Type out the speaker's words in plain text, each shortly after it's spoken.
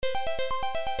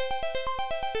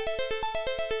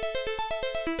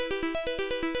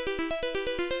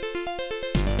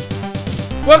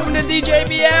Welcome to DJ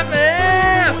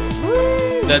BFF!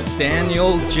 The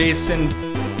Daniel Jason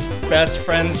Best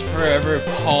Friends Forever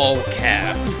Paul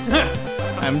cast.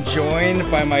 I'm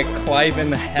joined by my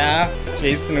Cliven half,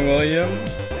 Jason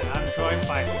Williams. And I'm joined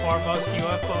by foremost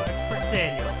UFO expert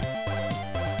Daniel.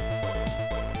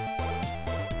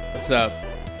 What's up?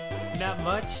 Not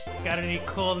much. Got any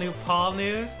cool new Paul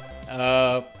news?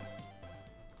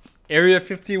 Area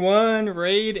 51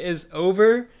 raid is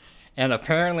over, and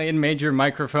apparently it made your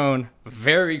microphone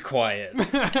very quiet.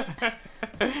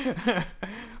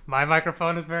 My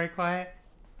microphone is very quiet?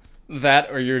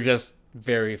 That, or you're just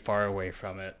very far away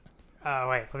from it.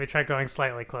 Wait, let me try going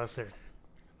slightly closer.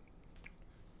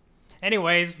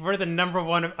 Anyways, we're the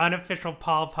 #1 unofficial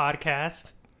Paul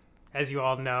podcast, as you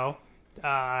all know.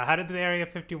 How did the Area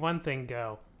 51 thing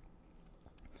go?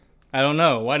 I don't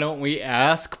know. Why don't we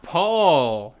ask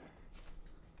Paul?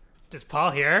 Is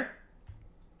Paul here?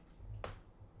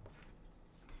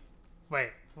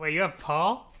 Wait, you have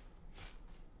Paul?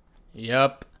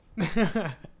 Yup.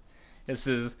 This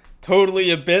is totally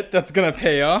a bit that's gonna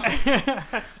pay off.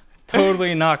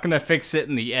 Totally not gonna fix it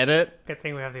in the edit. Good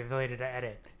thing we have the ability to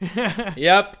edit.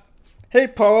 Yep. Hey,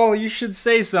 Paul, you should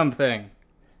say something.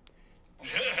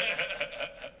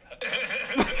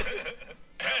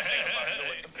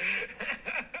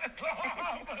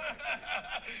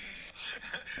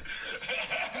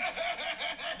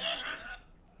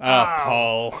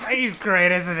 Paul. He's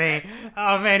great, isn't he?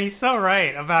 Oh man, he's so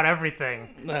right about everything.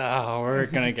 Oh, we're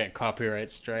gonna get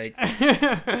copyright strike.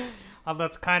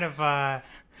 That's kind of,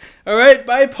 Alright,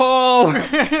 bye, Paul!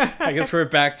 I guess we're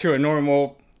back to a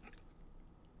normal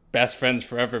Best Friends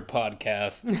Forever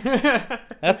podcast.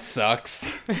 That sucks.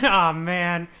 Oh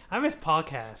man, I miss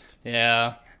Paulcast.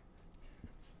 Yeah.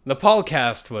 The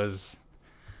Paulcast was...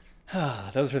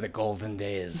 those were the golden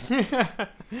days.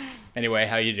 Anyway,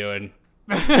 how you doing?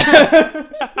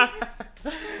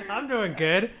 I'm doing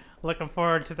good. Looking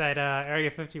forward to that Area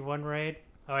 51 raid.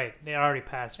 Oh wait, it already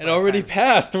passed. It already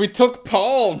passed. We took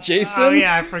Paul, Jason. Oh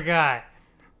yeah, I forgot.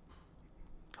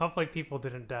 Hopefully people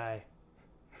didn't die.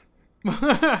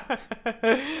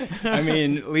 I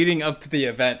mean, leading up to the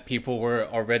event, people were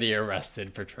already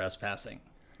arrested for trespassing.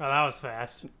 Oh, that was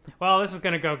fast. Well, this is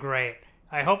gonna go great.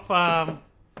 I hope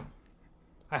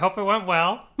it went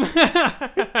well.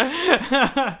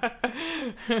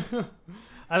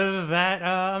 Other than that,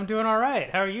 I'm doing all right.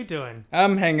 How are you doing?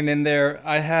 I'm hanging in there.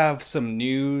 I have some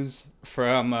news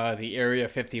from the Area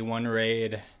 51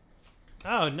 raid.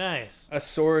 Oh, nice. A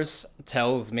source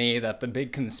tells me that the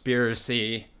big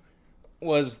conspiracy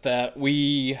was that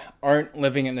we aren't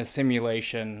living in a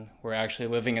simulation. We're actually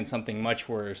living in something much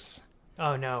worse.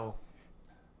 Oh, no.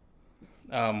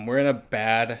 We're in a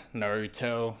bad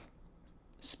Naruto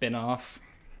spin-off.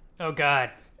 Oh, God.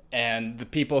 And the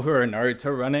people who are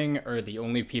Naruto running are the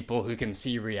only people who can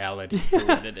see reality for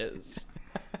what it is.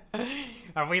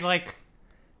 Are we,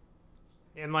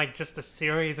 in, just a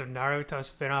series of Naruto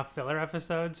spin-off filler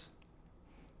episodes?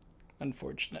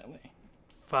 Unfortunately.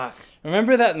 Fuck.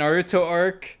 Remember that Naruto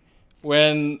arc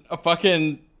when a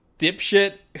fucking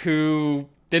dipshit who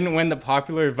didn't win the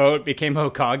popular vote became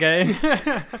Hokage?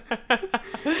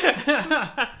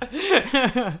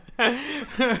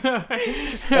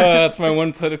 That's my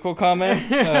one political comment.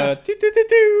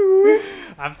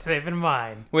 I'm saving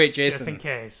mine. Wait, Jason. Just in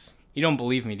case. You don't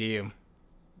believe me, do you?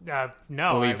 No.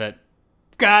 Believe it.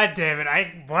 God damn it.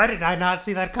 Why did I not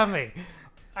see that coming?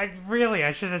 I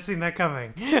should have seen that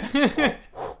coming.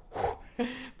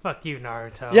 Fuck you,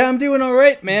 Naruto. Yeah, I'm doing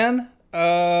alright, man.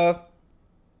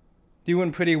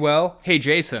 Doing pretty well. Hey,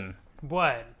 Jason.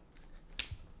 What?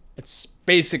 It's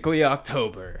basically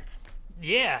October.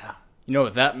 Yeah. You know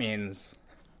what that means?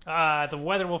 The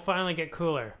weather will finally get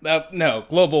cooler. No,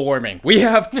 global warming. We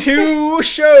have 2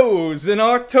 shows in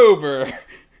October.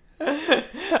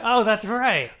 Oh, that's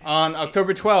right. On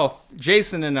October 12th,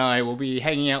 Jason and I will be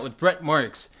hanging out with Brett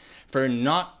Marks for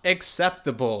Not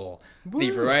Acceptable,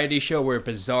 the variety show where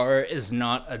bizarre is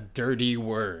not a dirty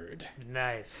word.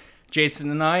 Nice. Jason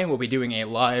and I will be doing a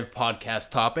live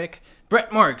podcast topic.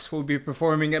 Brett Marks will be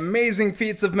performing amazing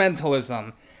feats of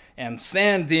mentalism, and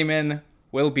Sand Demon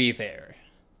will be there.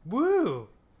 Woo!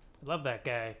 Love that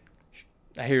guy.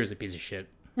 I hear he's a piece of shit.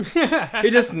 He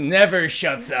just never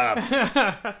shuts up.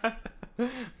 I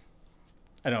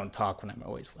don't talk when I'm at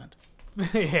Wasteland.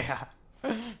 Yeah.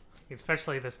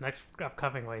 Especially this next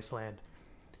upcoming Wasteland.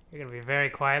 You're gonna be very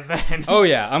quiet then. Oh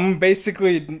yeah, I'm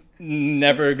basically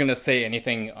never gonna say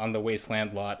anything on the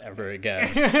Wasteland lot ever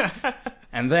again.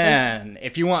 And then,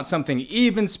 if you want something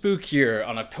even spookier,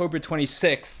 on October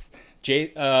 26th,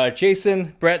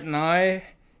 Jason, Brett, and I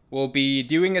will be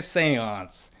doing a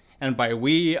seance. And by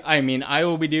we, I mean I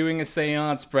will be doing a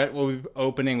seance, Brett will be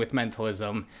opening with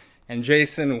mentalism, and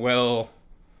Jason will,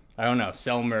 I don't know,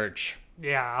 sell merch.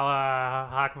 Yeah, I'll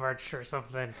hawk merch or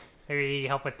something. Maybe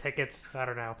help with tickets. I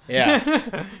don't know.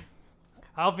 Yeah.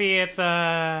 I'll be at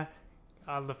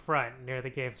on the front near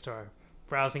the game store,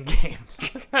 browsing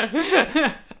games.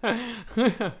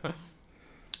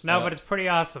 No, but it's pretty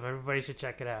awesome. Everybody should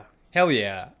check it out. Hell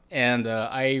yeah. And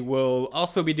I will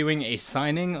also be doing a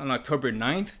signing on October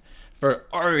 9th for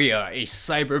Aria, a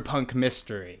cyberpunk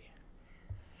mystery.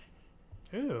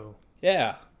 Ooh.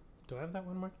 Yeah. Do I have that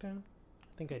one marked down? I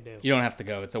think I do. You don't have to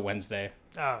go. It's a Wednesday.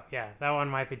 Oh, yeah. That one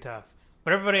might be tough.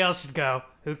 But everybody else should go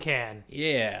who can.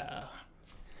 Yeah.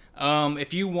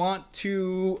 If you want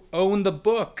to own the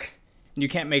book and you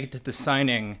can't make it to the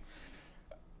signing,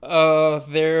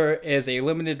 there is a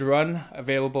limited run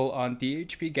available on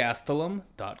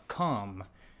dhpgastelum.com.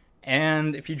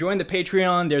 And if you join the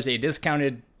Patreon, there's a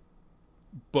discounted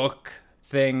book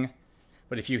thing.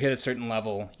 But if you hit a certain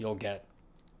level, you'll get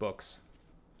books.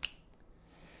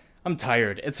 I'm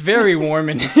tired. It's very warm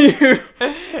in here.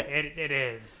 It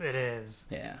is. It is.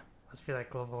 Yeah. Must be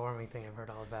that global warming thing I've heard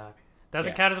all about.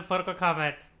 Doesn't count as a political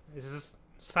comment. This is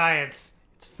science.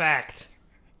 It's fact.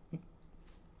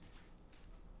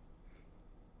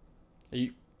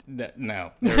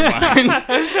 No, never mind.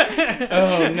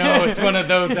 Oh no, it's one of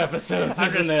those episodes,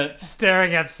 isn't it?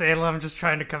 Staring at Salem, just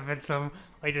trying to convince him.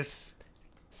 He just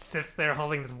sits there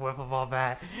holding this wiffle ball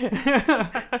bat.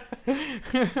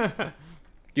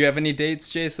 Do you have any dates,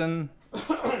 Jason?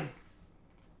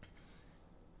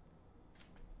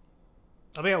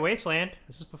 I'll be at Wasteland.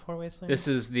 This is before Wasteland? This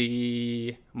is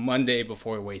the Monday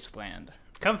before Wasteland.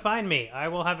 Come find me. I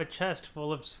will have a chest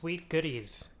full of sweet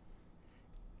goodies.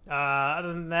 Other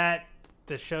than that,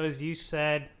 the shows you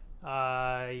said,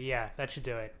 yeah, that should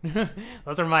do it.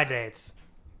 Those are my dates.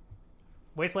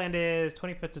 Wasteland is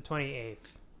 25th to 28th.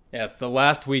 Yeah, it's the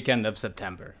last weekend of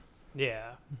September.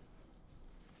 Yeah.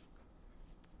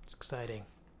 It's exciting.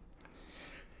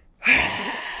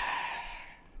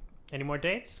 Any more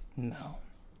dates? No.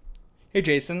 Hey,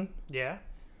 Jason. Yeah?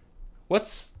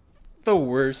 What's the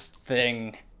worst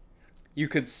thing you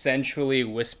could sensually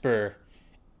whisper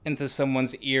into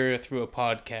someone's ear through a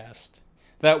podcast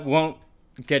that won't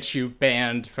get you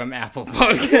banned from Apple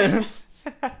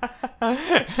Podcasts?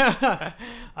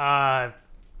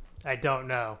 I don't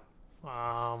know.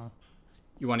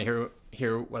 You want to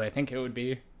hear what I think it would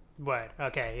be? What?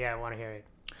 Okay, yeah, I want to hear it.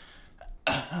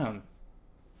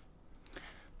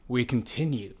 We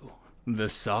continue the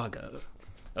saga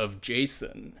of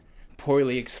Jason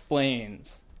Poorly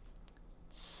Explains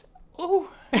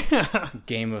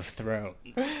Game of Thrones.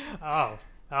 Oh,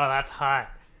 that's hot.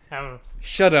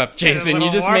 Shut up, Jason.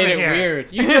 You just made it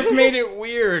weird. You just made it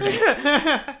weird.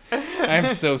 I'm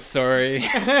so sorry.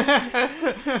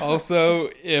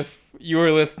 Also, if you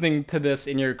are listening to this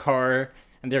in your car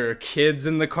and there are kids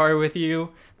in the car with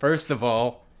you, first of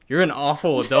all, you're an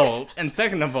awful adult. And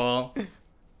second of all,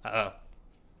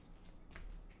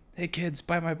 hey kids,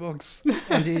 buy my books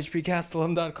on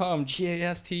dhpgastelum.com.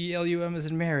 GASTLUM as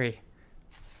in Mary.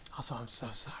 Also, I'm so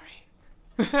sorry.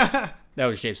 That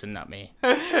was Jason, not me.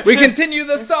 We continue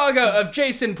the saga of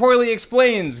Jason Poorly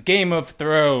Explains Game of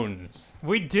Thrones.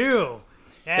 We do.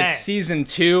 Yeah. It's season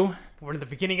 2. We're in the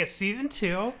beginning of season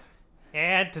 2.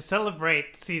 And to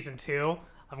celebrate season 2,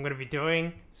 I'm going to be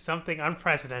doing something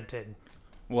unprecedented.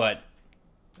 What?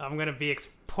 I'm going to be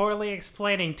poorly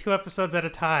explaining 2 episodes at a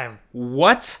time.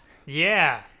 What?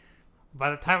 Yeah.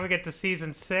 By the time we get to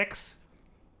season 6,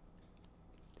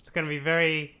 it's going to be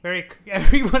very, very...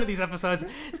 Every one of these episodes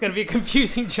is going to be a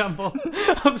confusing jumble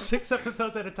of 6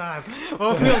 episodes at a time.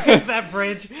 Well, we'll get to that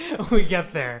bridge when we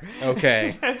get there.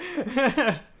 Okay.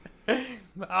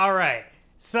 All right.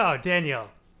 So, Daniel,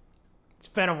 it's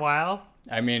been a while.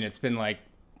 I mean, it's been like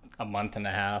a month and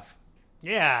a half.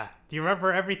 Yeah. Do you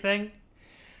remember everything?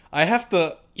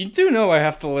 You do know I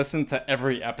have to listen to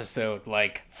every episode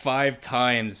like 5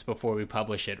 times before we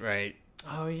publish it, right?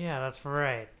 Oh, yeah, that's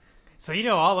right. So you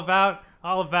know all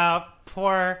about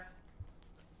poor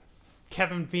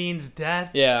Kevin Bean's death?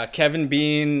 Yeah, Kevin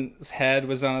Bean's head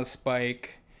was on a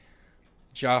spike.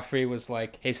 Joffrey was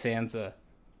like, hey, Sansa,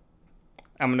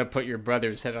 I'm going to put your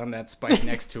brother's head on that spike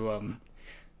next to him.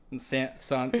 And is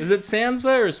it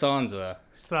Sansa or Sansa?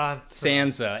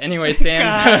 Sansa. Anyway,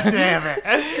 Sansa. God damn it.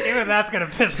 Even that's going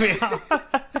to piss me off.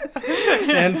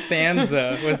 And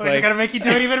Sansa was like... We're going to make you do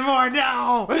it even more.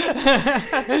 No!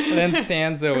 Then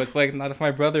Sansa was like, not if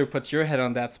my brother puts your head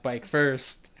on that spike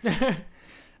first.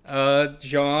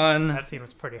 Jon... That scene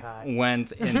was pretty hot.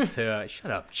 Went into...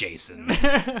 Shut up, Jason.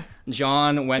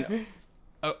 Jon went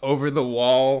over the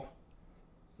wall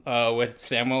with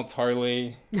Samuel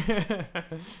Tarly.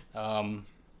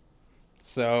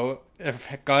 So if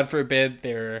God forbid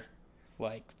their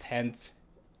like tent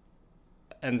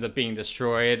ends up being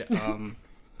destroyed, well,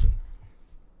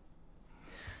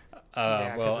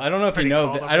 I don't know if you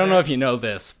know. I don't know if you know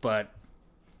this, but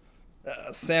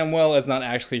Samwell is not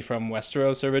actually from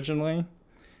Westeros originally.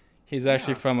 He's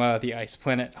actually from the ice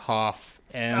planet Hoth.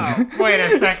 And wait a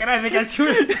second, I think I see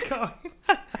where this is going.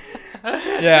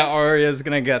 Yeah, Arya's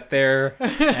gonna get there,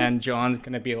 and Jon's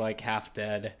gonna be like half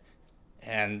dead,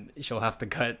 and she'll have to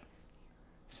cut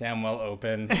Samwell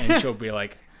open, and she'll be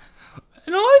like,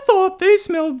 "And I thought they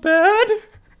smelled bad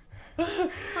on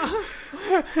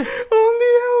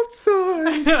the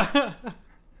outside."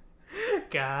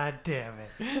 God damn it.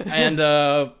 And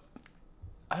I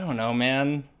don't know,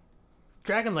 man.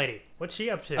 Dragon Lady, what's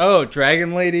she up to? Oh,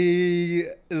 Dragon Lady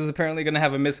is apparently gonna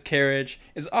have a miscarriage.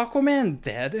 Is Aquaman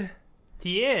dead?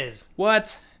 He is.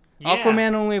 What? Yeah.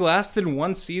 Aquaman only lasted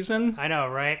one season? I know,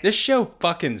 right? This show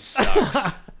fucking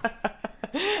sucks.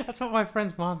 That's what my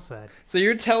friend's mom said. So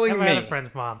you're telling And my me other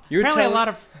friend's mom. You're Apparently telling- a lot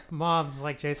of moms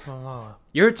like Jason Momoa.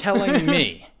 you're telling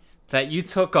me that you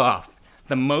took off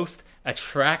the most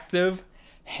attractive,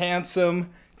 handsome,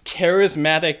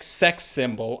 charismatic sex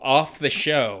symbol off the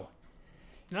show.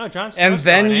 No, Jon Snow's And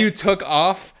then going you in. took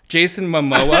off Jason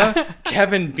Momoa.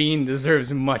 Kevin Bean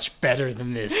deserves much better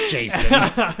than this, Jason.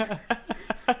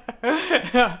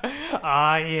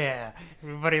 Ah, yeah.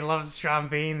 Everybody loves Sean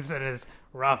Beans and his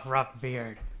rough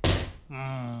beard.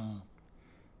 And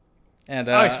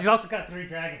She's also got 3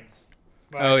 dragons.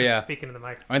 Well, Oh, I should yeah. be speaking to the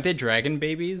mic. aren't they dragon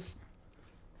babies?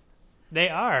 They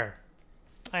are.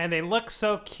 And they look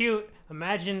so cute.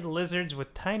 Imagine lizards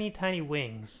with tiny, tiny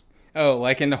wings. Oh,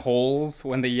 like in Holes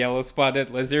when the yellow-spotted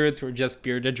lizards were just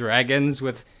bearded dragons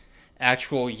with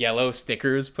actual yellow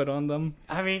stickers put on them.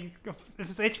 I mean, this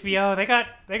is HBO. They got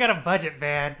a budget,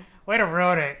 man. Way to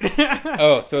ruin it.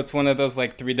 Oh, so it's one of those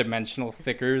like 3-dimensional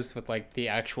stickers with like the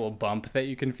actual bump that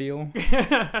you can feel?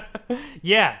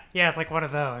 Yeah, it's like one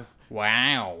of those.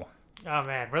 Wow. Oh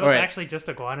man, were those Alright. actually just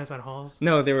iguanas on holes?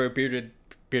 No, they were bearded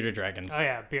dragons. Oh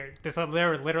yeah, So they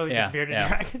were literally Yeah, just bearded yeah.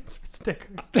 dragons with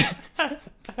stickers.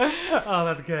 Oh,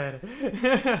 that's good.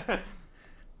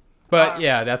 But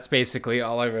yeah, that's basically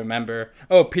all I remember.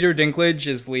 Oh, Peter Dinklage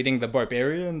is leading the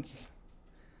Barbarians.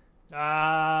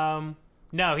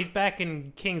 No, he's back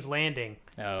in King's Landing,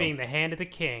 Oh. being the hand of the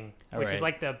king, which is Alright.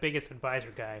 like the biggest advisor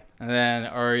guy, And then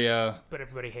Arya but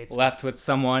everybody hates him. left with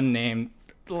someone named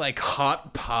like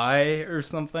Hot Pie or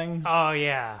something. Oh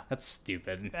yeah, That's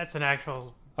stupid. that's an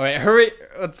actual. All right, hurry.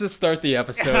 Let's just start the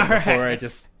episode All before right. I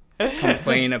just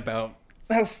complain about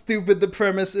how stupid the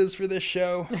premise is for this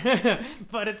show.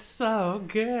 But it's so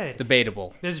good.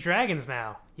 Debatable. There's dragons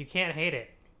now. You can't hate it.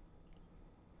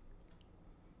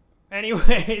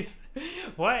 Anyways,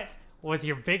 what was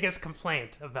your biggest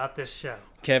complaint about this show?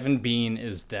 Kevin Bean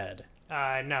is dead.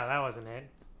 No, that wasn't it.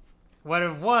 What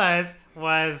it was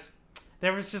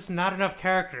there was just not enough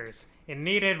characters. It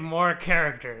needed more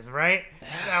characters, right?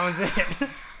 That was it.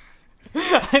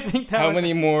 I think that How was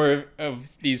many more of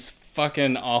these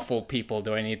fucking awful people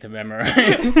do I need to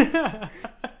memorize?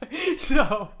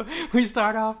 So, we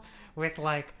start off with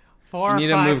like 4 You or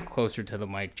need 5. to move closer to the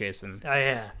mic, Jason. Oh,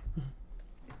 yeah.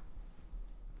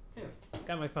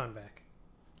 Got my phone back.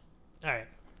 Alright.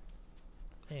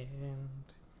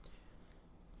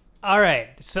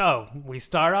 Alright, so we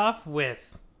start off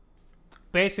with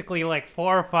basically like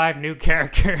 4 or 5 new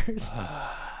characters.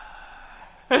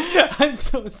 I'm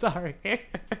so sorry.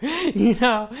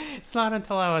 It's not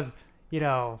until I was,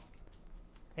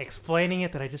 explaining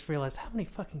it that I just realized how many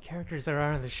fucking characters there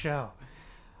are in the show.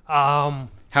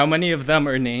 How many of them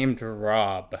are named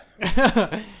Rob?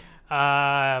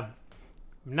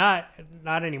 Not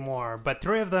anymore, but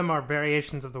 3 of them are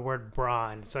variations of the word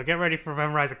brawn. So get ready for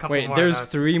memorize a couple Wait, more. there's of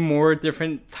those. 3 more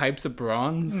different types of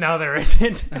bronze? No, there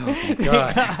isn't. Oh my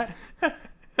god.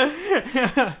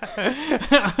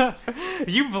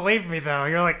 You believe me though.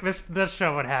 You're like this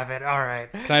show would have it. All right.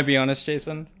 Can I be honest,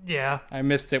 Jason? Yeah. I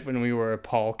missed it when we were a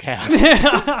Paul cast.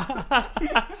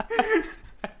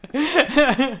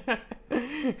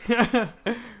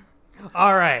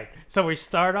 All right. So we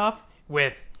start off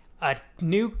with a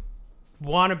new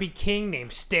wannabe king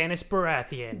named Stannis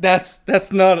Baratheon.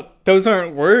 That's not. Those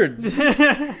aren't words.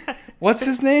 What's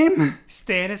his name?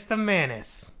 Stannis the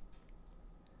Manus.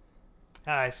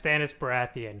 Stannis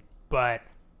Baratheon, but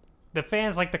the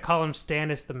fans like to call him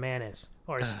Stannis the Manus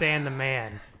or Stan the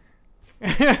Man.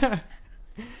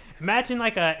 Imagine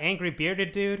like a angry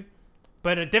bearded dude,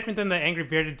 but different than the angry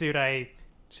bearded dude I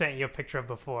sent you a picture of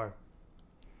before.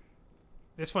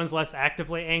 This one's less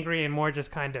actively angry and more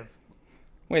just kind of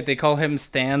Wait, they call him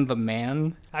Stan the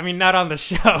Man? I mean, not on the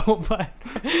show, but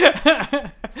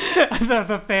the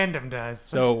fandom does.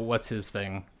 So what's his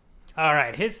thing? All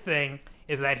right, his thing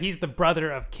is that he's the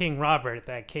brother of King Robert,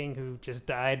 that king who just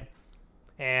died.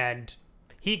 And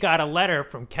he got a letter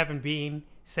from Kevin Bean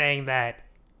saying that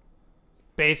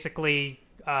basically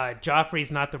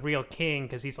Joffrey's not the real king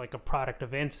because he's like a product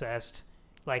of incest.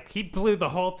 Like, he blew the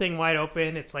whole thing wide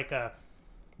open. It's like a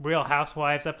Real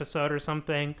Housewives episode or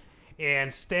something.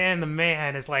 And Stan the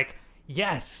Man is like,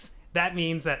 yes, that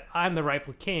means that I'm the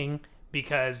rightful king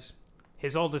because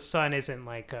his oldest son isn't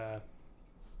like... I'm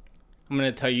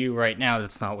going to tell you right now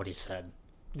that's not what he said.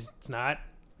 It's not?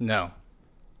 No.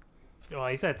 Well,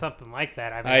 he said something like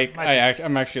that.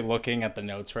 I'm actually looking at the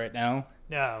notes right now.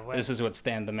 No, This is what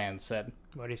Stan the Man said.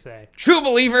 What'd he say? True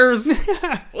believers,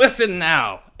 listen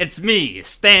now. It's me,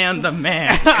 Stan the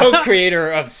Man,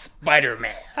 co-creator of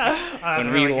Spider-Man.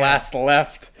 When really we good. last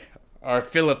left our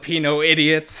Filipino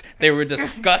idiots, they were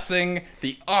discussing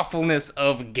the awfulness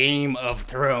of Game of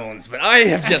Thrones. But I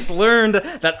have just learned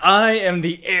that I am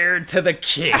the heir to the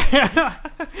king.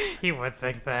 He would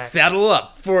think that. Saddle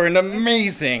up for an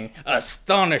amazing,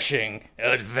 astonishing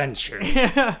adventure.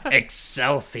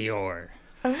 Excelsior.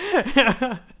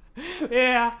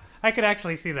 Yeah, I could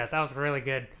actually see that. That was really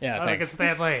good. Yeah, I like a thanks.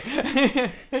 Stan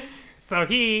Lee. So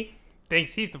he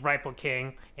thinks he's the rightful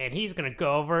king, and he's gonna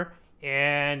go over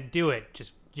and do it.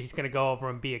 He's gonna go over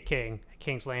and be a king at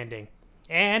King's Landing.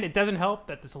 And it doesn't help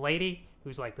that this lady,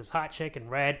 who's like this hot chick in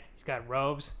red, she's got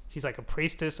robes. She's like a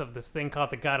priestess of this thing called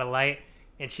the God of Light,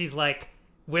 and she's like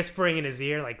whispering in his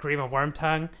ear like Grima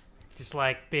Wormtongue, just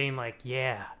like being like,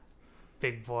 "Yeah,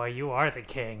 big boy, you are the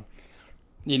king."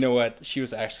 You know what she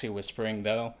was actually whispering,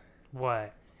 though?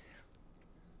 What?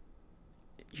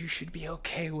 You should be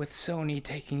okay with Sony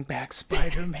taking back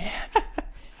Spider-Man.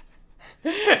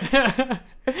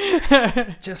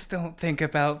 Just don't think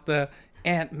about the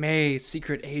Aunt May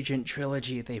Secret Agent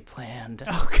trilogy they planned.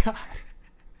 Oh, God.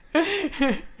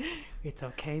 It's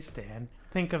okay, Stan.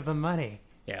 Think of the money.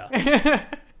 Yeah.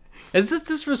 Is this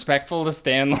disrespectful to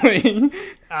Stan Lee?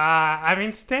 I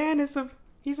mean, Stan is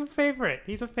he's a favorite.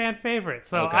 He's a fan favorite.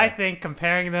 So Okay. I think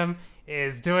comparing them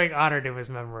is doing honor to his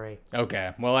memory.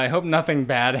 Okay, well, I hope nothing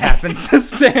bad happens to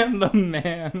Stan the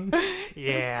Man.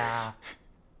 Yeah.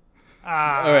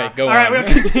 All right, go All right, on. we'll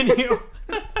continue.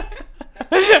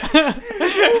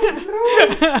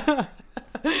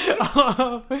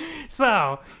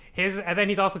 And then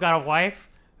he's also got a wife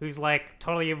who's like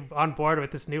totally on board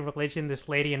with this new religion this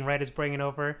lady in red is bringing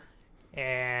over.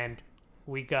 And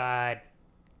we got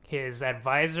his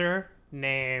advisor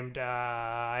named,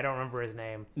 I don't remember his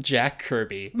name. Jack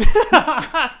Kirby.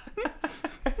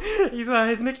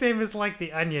 His nickname is like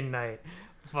the Onion Knight,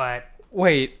 but...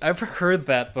 Wait, I've heard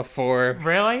that before.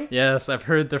 Really? Yes, I've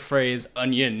heard the phrase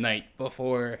Onion Knight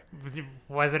before.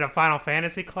 Was it a Final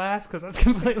Fantasy class? Because that's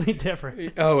completely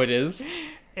different. Oh, it is?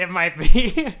 It might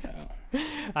be.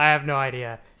 I have no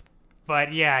idea.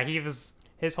 But yeah,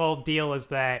 his whole deal is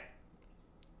that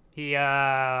he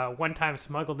one time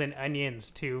smuggled in onions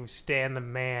to Stan the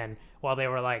Man while they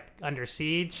were like under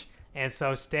siege, and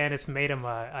so Stannis made him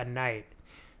a knight.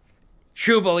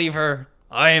 True believer,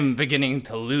 I am beginning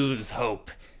to lose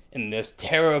hope in this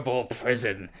terrible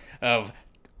prison of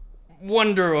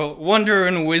wonder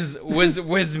and whimsy.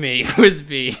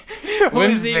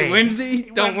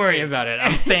 Don't worry about it.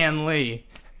 I'm Stan Lee.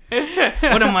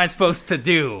 What am I supposed to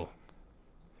do?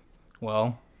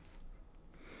 Well,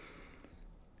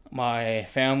 my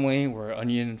family were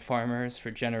onion farmers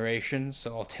for generations,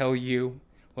 so I'll tell you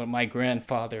what my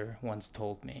grandfather once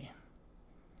told me.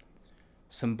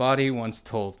 Somebody once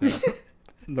told me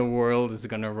the world is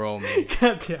gonna roll me.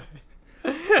 God damn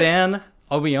it. Stan,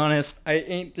 I'll be honest, I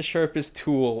ain't the sharpest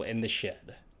tool in the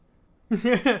shed.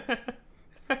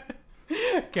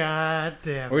 God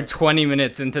damn it. We're 20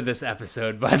 minutes into this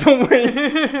episode, by the way.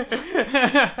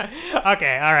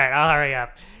 Okay, alright, I'll hurry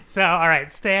up. So, alright,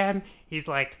 Stan, he's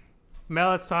like,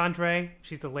 Melisandre,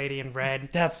 she's the lady in red.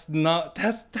 That's not,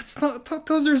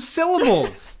 those are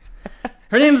syllables.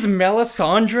 Her name's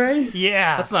Melisandre?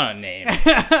 Yeah. That's not a name.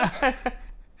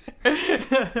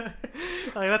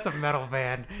 Like, that's a metal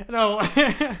band. No.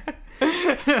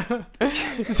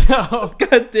 So,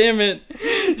 God damn it.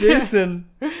 Jason,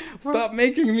 stop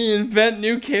making me invent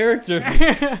new characters.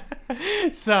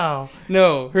 so,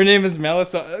 No, her name is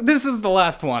Melisandre. This is the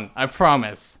last one, I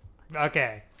promise.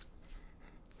 okay.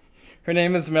 Her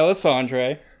name is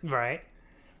Melisandre. Right.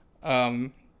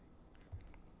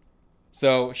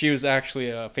 So she was actually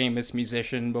a famous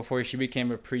musician before she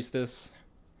became a priestess.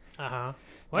 Uh-huh.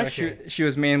 What She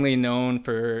was mainly known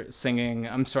for singing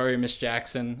 "I'm Sorry, Miss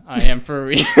Jackson, I Am For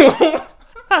Real."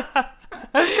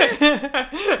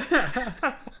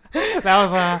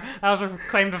 That was a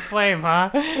claim to flame, huh?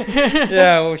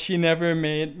 Yeah, well, she never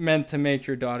meant to make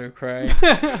your daughter cry.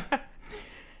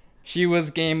 She was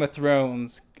Game of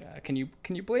Thrones. Can you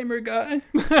blame her, guy?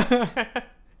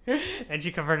 And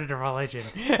she converted to religion.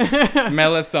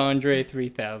 Melisandre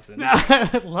 3000.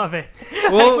 Love it.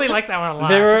 Well, I actually like that one a lot.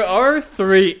 There are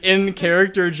 3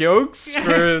 in-character jokes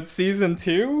for season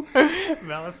 2.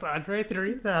 Melisandre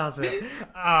 3000. Oh,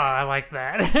 I like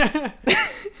that.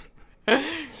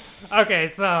 Okay,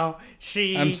 so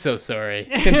she... I'm so sorry.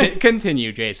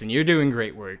 Continue, Jason. You're doing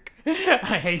great work.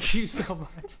 I hate you so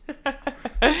much.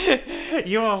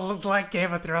 You will like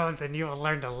Game of Thrones and you will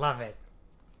learn to love it.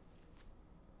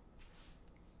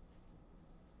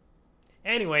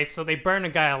 Anyway, so they burn a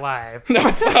guy alive.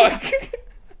 No, fuck.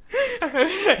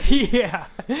 Yeah.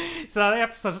 So the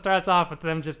episode starts off with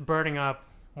them just burning up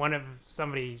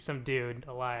some dude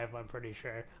alive, I'm pretty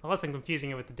sure. Unless I'm confusing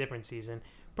it with a different season.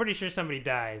 Pretty sure somebody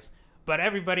dies. But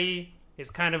everybody is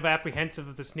kind of apprehensive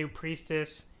of this new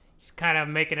priestess. She's kind of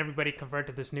making everybody convert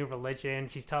to this new religion.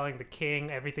 She's telling the king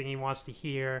everything he wants to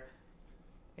hear.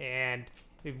 And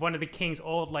one of the king's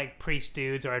old, priest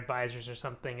dudes or advisors or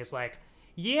something is like,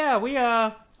 yeah, we,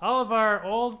 all of our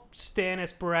old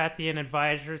Stannis Baratheon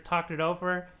advisors talked it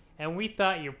over, and we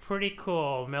thought you're pretty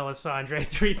cool, Melisandre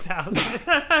 3000.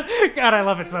 God, I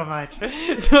love it so much.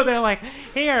 So they're like,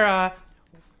 here,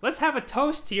 let's have a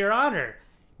toast to your honor.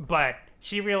 But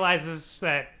she realizes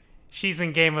that she's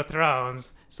in Game of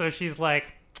Thrones, so she's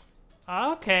like,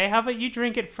 okay, how about you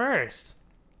drink it first?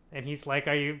 And he's like,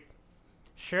 are you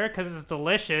sure? Because it's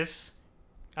delicious.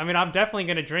 I mean, I'm definitely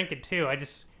going to drink it too.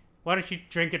 Why don't you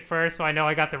drink it first so I know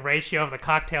I got the ratio of the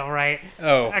cocktail right?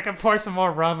 Oh. I can pour some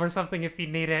more rum or something if you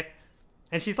need it.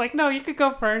 And she's like, no, you could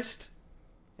go first.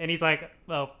 And he's like,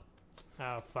 oh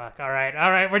fuck, all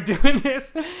right, we're doing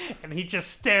this. And he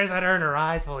just stares at her in her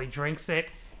eyes while he drinks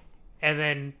it. And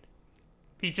then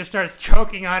he just starts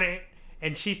choking on it.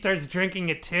 And she starts drinking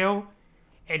it too.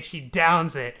 And she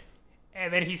downs it.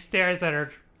 And then he stares at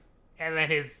her. And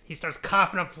then he starts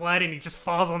coughing up blood, and he just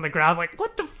falls on the ground like,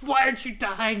 why aren't you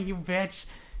dying, you bitch?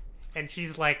 And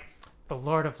she's like, the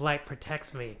Lord of Light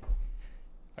protects me.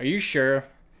 Are you sure?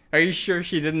 Are you sure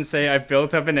she didn't say I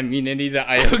built up an immunity to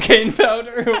iocane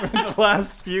powder over the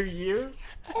last few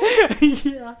years?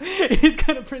 Yeah, he's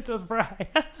kind of Princess Bride.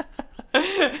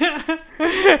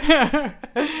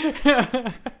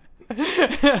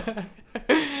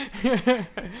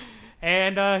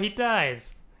 And he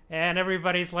dies. And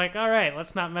everybody's like, all right,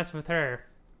 let's not mess with her,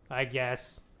 I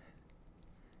guess.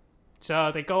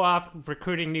 So they go off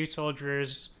recruiting new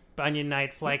soldiers. Onion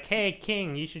Knight's like, hey,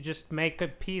 King, you should just make a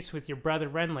peace with your brother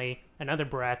Renly, another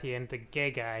Baratheon, the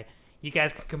gay guy. You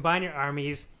guys can combine your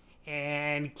armies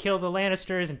and kill the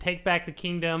Lannisters and take back the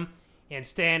kingdom. And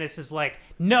Stannis is like,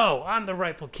 no, I'm the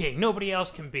rightful king. Nobody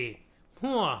else can be.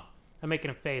 Huh. I'm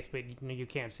making a face, but you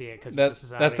can't see it because this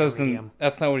is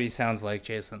that's not what he sounds like,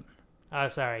 Jason. Oh,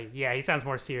 sorry. Yeah, he sounds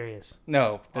more serious.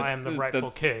 No. I am the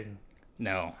rightful king.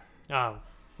 No. Oh,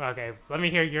 okay. Let me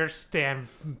hear your Stan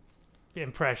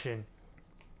impression.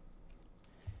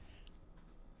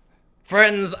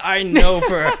 Friends, I know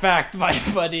for a fact my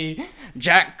buddy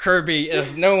Jack Kirby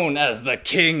is known as the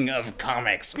king of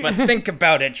comics. But think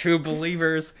about it, true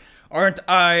believers. Aren't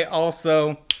I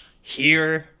also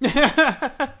here? He's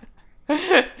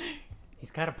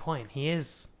got a point. He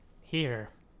is here.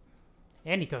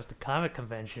 And he goes to comic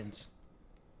conventions.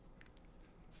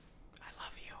 I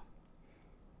love you.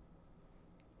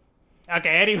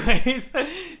 Okay, anyways.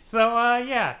 So,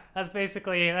 yeah. That's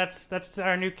basically, that's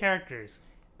our new characters.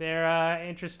 They're,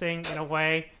 interesting in a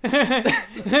way.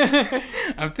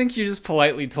 I think you just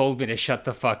politely told me to shut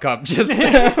the fuck up just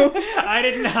now. I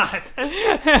did not.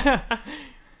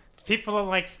 People don't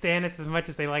like Stannis as much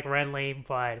as they like Renly,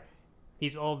 but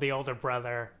he's the older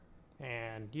brother.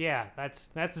 And yeah,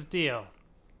 that's his deal.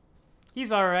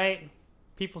 He's alright.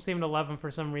 People seem to love him for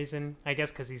some reason. I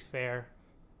guess because he's fair.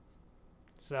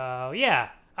 So, yeah.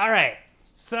 Alright.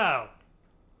 So,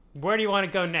 where do you want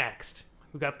to go next?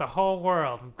 We've got the whole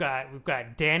world. We've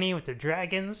got Dany with the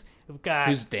dragons. We've got...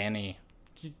 Who's Dany?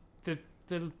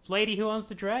 The lady who owns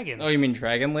the dragons. Oh, you mean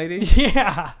Dragon Lady?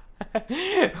 Yeah.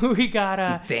 We got,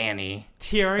 Dany.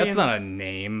 Tyrion. That's not a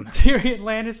name. Tyrion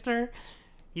Lannister.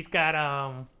 He's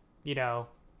got,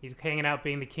 he's hanging out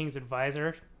being the king's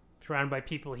advisor, surrounded by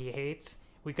people he hates.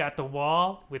 We got the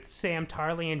Wall with Sam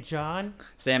Tarly and Jon.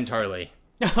 Sam Tarly.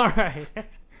 All right.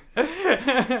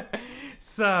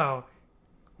 So,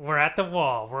 we're at the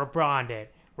Wall. We're bonded.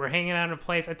 We're hanging out in a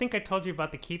place. I think I told you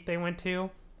about the keep they went to.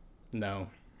 No.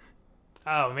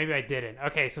 Oh, maybe I didn't.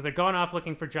 Okay, so they're going off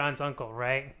looking for John's uncle,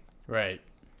 right? Right.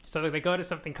 So they go to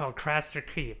something called Craster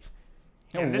Keep.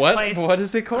 And this What? place, What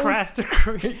is it called? Craster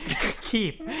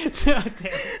Keep. So,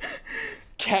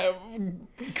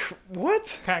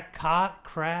 What?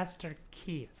 Craster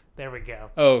Keep. There we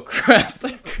go. Oh,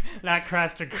 Craster. Not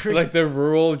Craster Creek. Like the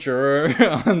rural juror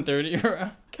on 30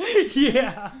 Rock.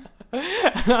 Yeah.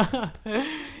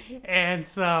 And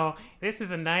so this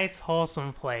is a nice,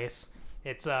 wholesome place.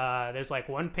 It's there's like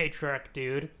one patriarch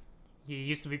dude. He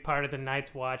used to be part of the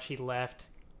Night's Watch. He left.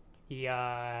 He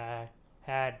had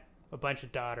a bunch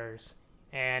of daughters,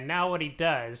 and now what he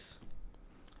does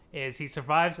is he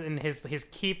survives in his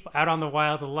keep out on the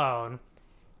wild alone.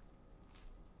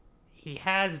 He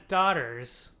has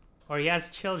daughters, or he has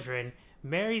children,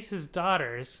 marries his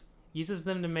daughters, uses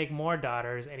them to make more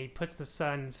daughters, and he puts the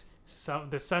sons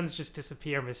just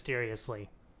disappear mysteriously.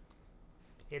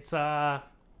 It's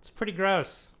pretty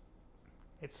gross.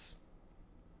 It's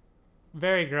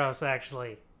very gross,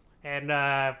 actually. And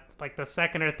like the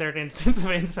second or third instance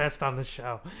of incest on the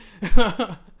show.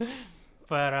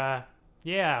 But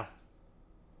yeah.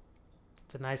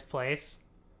 It's a nice place.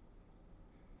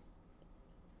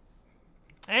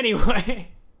 Anyway.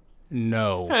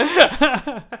 No.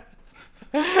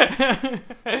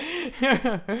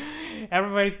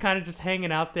 Everybody's kind of just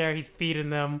hanging out there. He's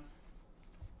feeding them.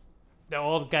 The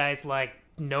old guy's like,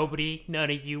 none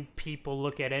of you people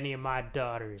look at any of my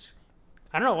daughters.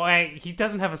 I don't know why. He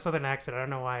doesn't have a southern accent. I don't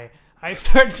know why. I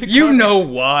started to... You know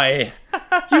why.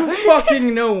 You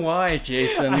fucking know why,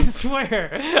 Jason. I swear.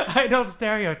 I don't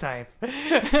stereotype.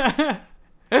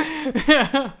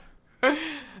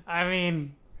 I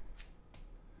mean...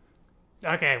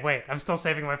 Okay, wait. I'm still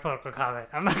saving my political comment.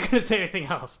 I'm not going to say anything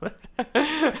else.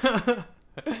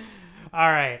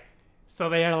 Alright. So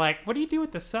they are like, what do you do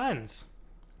with the sons?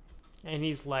 And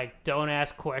he's like, don't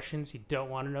ask questions you don't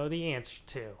want to know the answer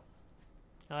to.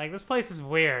 I'm like, this place is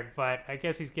weird, but I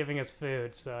guess he's giving us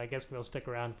food, so I guess we'll stick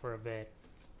around for a bit.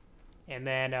 And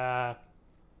then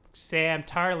Sam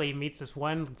Tarly meets this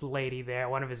one lady there,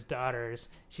 one of his daughters.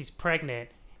 She's pregnant,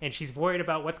 and she's worried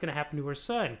about what's going to happen to her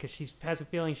son, because she has a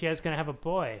feeling she's going to have a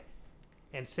boy.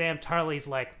 And Sam Tarly's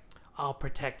like, I'll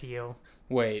protect you.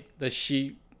 Wait, does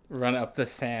she run up to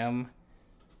Sam?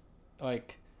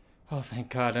 Like, oh, thank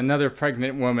God, another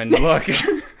pregnant woman. Look,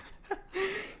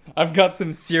 I've got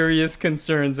some serious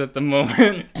concerns at the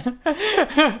moment.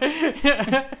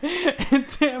 And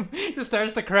Sam just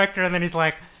starts to correct her, and then he's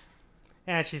like,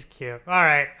 yeah, she's cute. All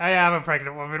right, I am a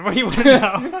pregnant woman. What do you want to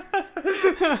know?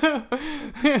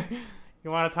 You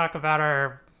want to talk about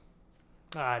her...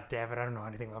 damn it, I don't know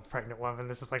anything about pregnant women.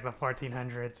 This is like the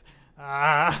 1400s.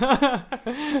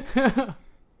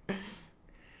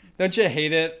 Don't you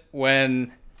hate it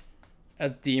when a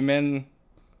demon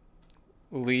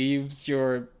leaves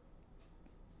your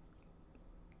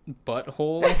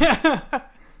butthole?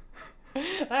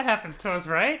 That happens to us,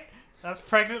 right? That's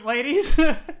pregnant ladies.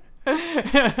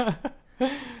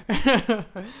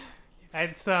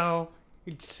 And so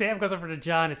Sam goes over to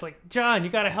John. It's like, John, you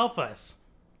gotta help us.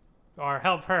 Or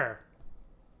help her.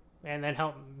 And then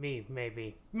help me,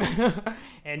 maybe.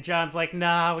 And John's like,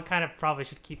 nah, we kind of probably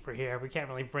should keep her here. We can't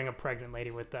really bring a pregnant lady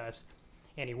with us.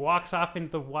 And he walks off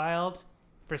into the wild.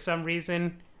 For some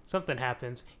reason, something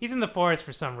happens. He's in the forest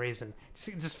for some reason.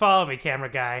 Just follow me, camera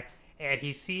guy. And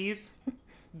he sees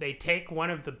they take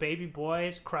one of the baby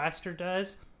boys, Craster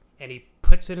does, and he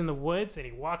puts it in the woods, and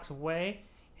he walks away.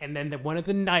 And then one of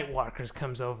the Night Walkers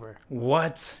comes over.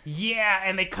 What? Yeah,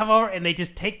 and they come over, and they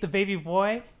just take the baby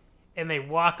boy, and they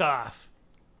walk off.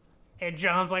 And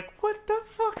John's like, what the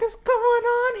fuck is going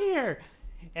on here?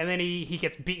 And then he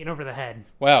gets beaten over the head.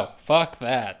 Wow, fuck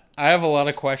that. I have a lot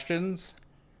of questions.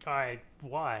 Alright,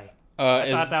 why?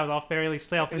 I thought that was all fairly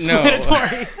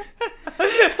self-explanatory.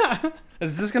 No.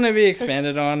 Is this going to be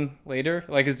expanded on later?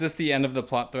 Like, is this the end of the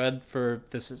plot thread for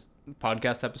this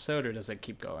podcast episode, or does it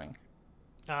keep going?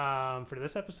 For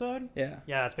this episode? Yeah.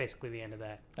 Yeah, that's basically the end of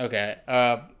that. Okay.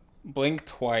 Blink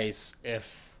twice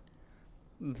if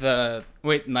the...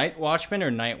 Wait, Night Watchmen or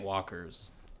Night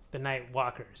Walkers? The Night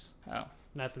Walkers. Oh.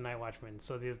 Not the Night Watchmen.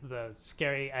 So the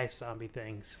scary ice zombie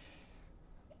things.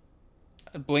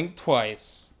 Blink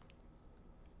twice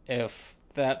if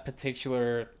that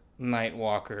particular Night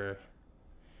Walker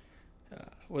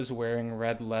was wearing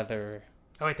red leather.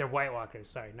 Oh, wait, they're White Walkers.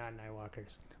 Sorry, not Night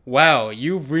Walkers. Wow,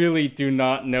 you really do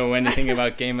not know anything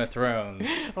about Game of Thrones.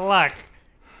 Look,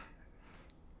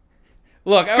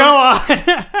 go on!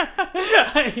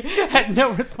 I had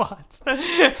no response.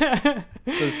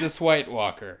 Does this White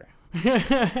Walker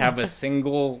have a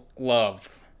single glove?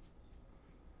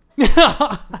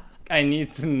 I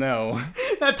need to know.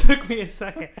 That took me a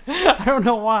second. I don't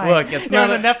know why. Look, it's there not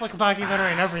was a Netflix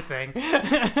documentary and everything.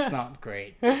 It's not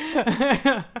great.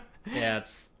 Yeah,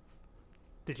 it's...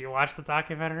 Did you watch the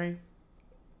documentary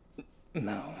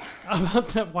No. about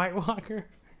that White Walker?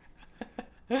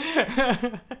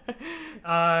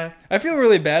 I feel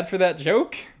really bad for that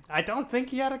joke. I don't think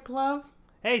he had a glove.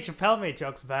 Hey, Chappelle made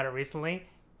jokes about it recently.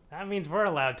 That means we're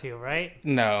allowed to, right?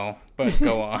 No, but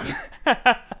go on.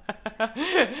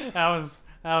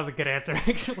 That was a good answer,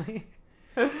 actually.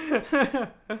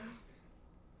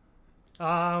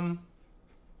 I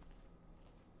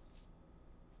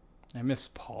miss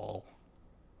Paul.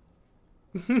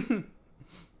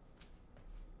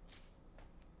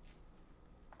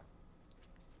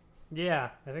 Yeah,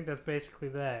 I think that's basically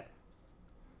that.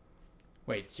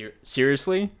 Wait,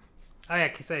 seriously? Oh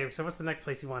yeah, so what's the next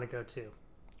place you want to go to?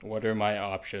 What are my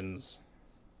options?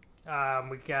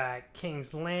 We got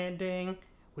King's Landing.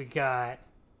 We got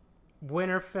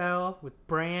Winterfell with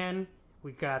Bran.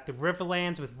 We got the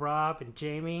Riverlands with Rob and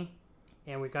Jamie.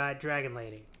 And we got Dragon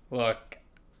Lady. Look,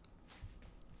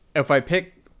 if I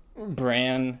pick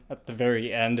Bran at the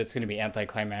very end, it's going to be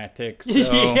anticlimactic.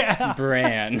 So, Yeah.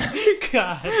 Bran.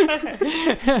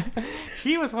 God.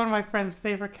 She was one of my friend's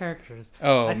favorite characters.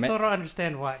 Oh, I still don't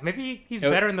understand why. Maybe he's It-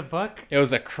 better in the book. It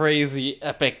was a crazy,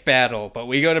 epic battle, but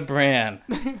we go to Bran.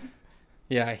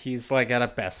 Yeah, he's like at a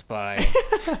Best Buy.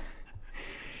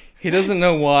 He doesn't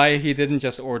know why he didn't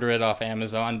just order it off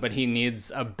Amazon, but he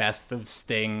needs a Best of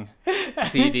Sting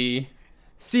CD.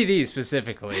 CD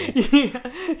specifically. Yeah,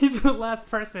 he's the last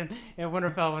person in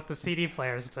Winterfell with the CD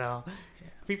player still.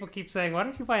 People keep saying, why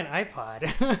don't you buy an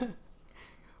iPod?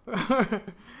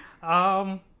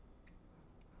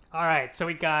 Alright, so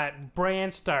we got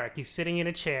Bran Stark. He's sitting in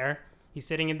a chair. He's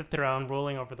sitting in the throne,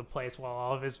 ruling over the place while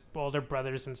all of his older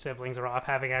brothers and siblings are off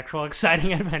having actual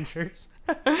exciting adventures.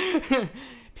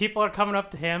 People are coming up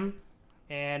to him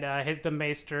and hit the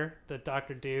maester, the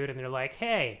doctor dude, and they're like,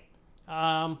 hey,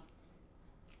 my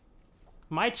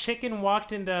chicken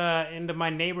walked into my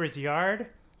neighbor's yard,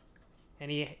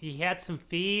 and he had some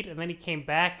feed, and then he came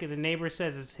back, and the neighbor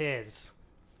says it's his.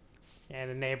 And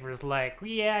the neighbor's like,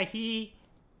 yeah, he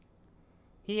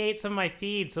ate some of my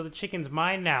feed, so the chicken's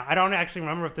mine now. I don't actually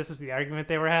remember if this is the argument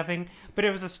they were having, but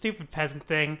it was a stupid peasant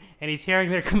thing, and he's hearing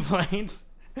their complaints.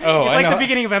 Oh, It's I like know. the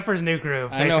beginning of Emperor's New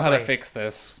Groove, I know how to basically. fix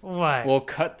this. What? We'll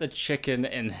cut the chicken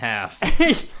in half.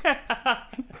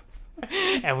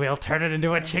 And we'll turn it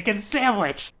into a chicken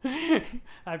sandwich.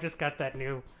 I've just got that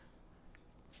new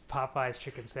Popeye's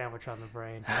chicken sandwich on the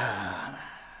brain.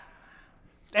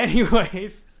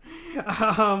 Anyways,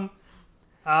 So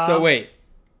wait.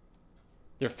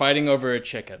 They're fighting over a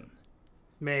chicken.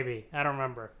 maybe, I don't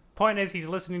remember. Point is, he's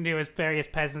listening to his various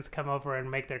peasants come over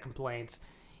and make their complaints.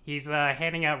 He's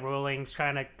handing out rulings,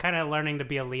 kind of learning to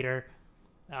be a leader.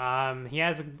 He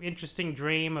has an interesting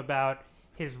dream about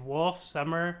his wolf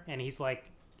Summer, and he's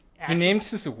like, He named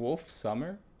his wolf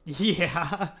Summer?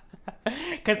 yeah,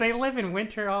 because they live in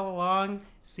winter all along,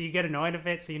 so you get annoyed of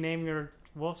it, so you name your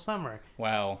wolf Summer.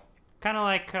 Wow. Kind of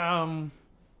like,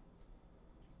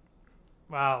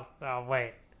 well, oh,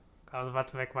 wait. I was about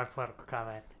to make my political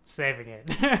comment. Saving it.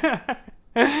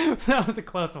 That was a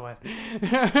close one.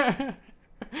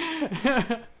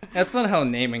 That's not how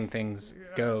naming things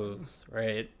goes,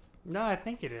 right? No, I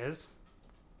think it is.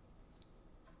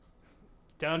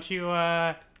 Don't you,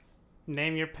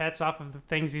 name your pets off of the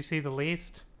things you see the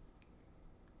least?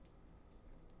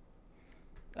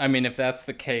 I mean, if that's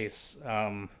the case,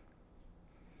 why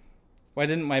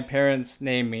didn't my parents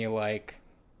name me, like,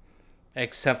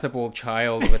 acceptable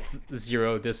child with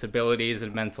 0 disabilities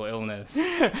and mental illness?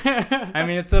 I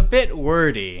mean, it's a bit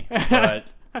wordy, but...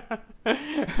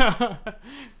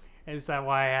 Is that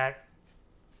why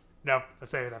Nope, I'm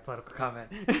saving that political comment.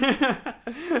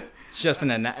 It's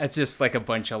just like a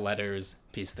bunch of letters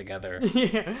pieced together.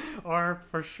 Yeah, or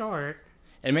for short.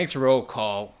 It makes roll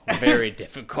call very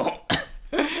difficult.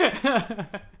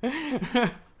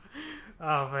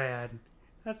 Oh man,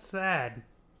 that's sad.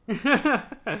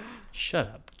 Shut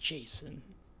up, Jason.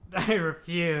 I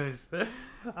refuse. What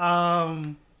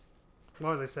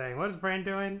was I saying? What is Bran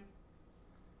doing?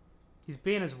 He's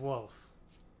being his wolf.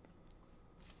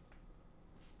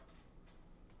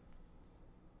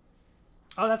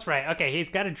 Oh, that's right. Okay, he's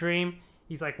got a dream.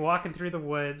 He's like walking through the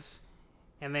woods,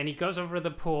 and then he goes over to the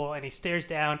pool and he stares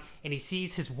down and he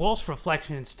sees his wolf's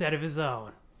reflection instead of his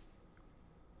own.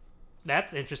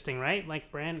 That's interesting, right?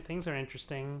 Like, Bran, things are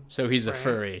interesting. So he's a Bran.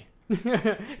 furry.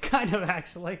 Kind of,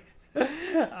 actually.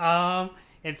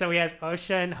 And so he has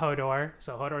Osha and Hodor.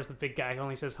 So Hodor's the big guy who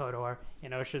only says Hodor,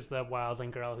 and Osha's the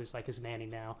wildling girl who's like his nanny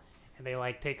now. And they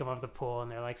like take him over the pool,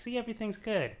 and they're like, "See, everything's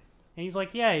good." And he's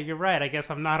like, yeah, you're right. I guess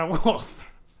I'm not a wolf.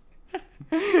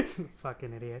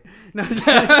 Fucking idiot. No, just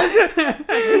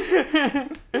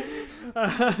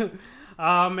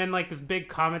and like this big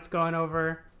comet's going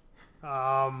over.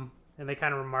 And they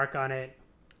kind of remark on it.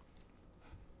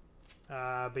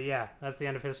 But yeah, that's the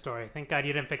end of his story. Thank God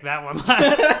you didn't pick that one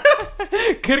last.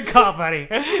 Good call, buddy.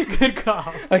 Good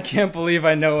call. I can't believe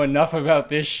I know enough about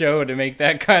this show to make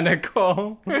that kind of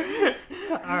call.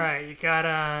 Alright, you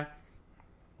got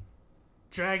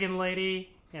Dragon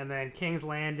Lady, and then King's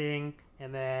Landing,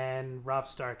 and then Robb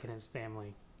Stark and his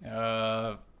family.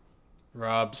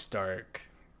 Robb Stark.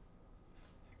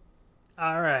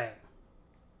 Alright.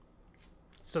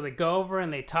 So they go over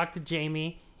and they talk to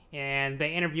Jaime, and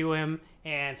they interview him,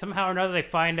 and somehow or another they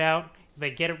find out,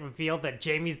 they get it revealed that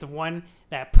Jaime's the one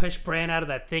that pushed Bran out of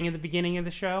that thing in the beginning of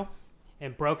the show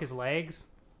and broke his legs.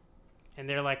 And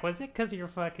they're like, was it because you're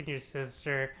fucking your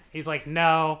sister? He's like,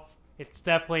 no, it's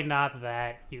definitely not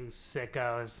that, you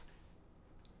sickos.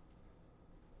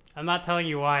 I'm not telling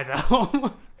you why,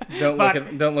 though.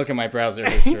 Don't look at my browser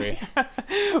history.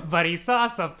 But he saw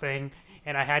something,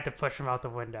 and I had to push him out the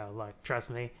window. Look, trust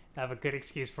me, I have a good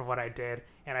excuse for what I did,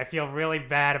 and I feel really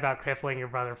bad about crippling your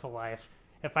brother for life.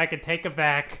 If I could take it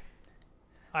back,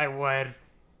 I would.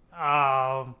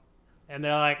 And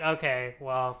they're like, okay,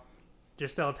 well, you're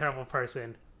still a terrible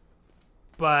person.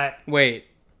 But... Wait.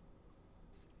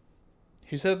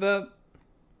 Who said that?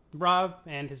 Robb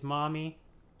and his mommy.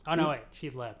 Oh, no, wait.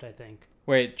 She left, I think.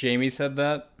 Wait, Jaime said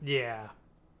that? Yeah.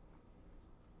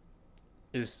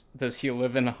 Does he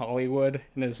live in Hollywood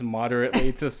and is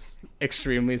moderately to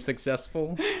extremely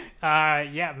successful?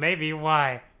 Yeah, maybe.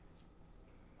 Why?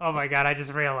 Oh my god, I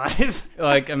just realized.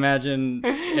 Like, imagine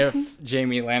if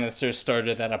Jaime Lannister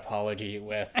started that apology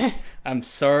with, I'm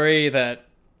sorry that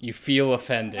you feel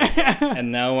offended,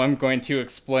 and now I'm going to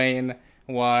explain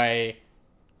why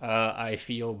I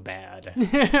feel bad.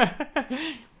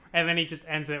 And then he just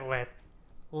ends it with,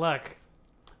 look,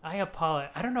 I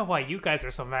apologize. I don't know why you guys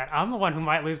are so mad. I'm the one who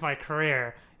might lose my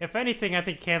career. If anything, I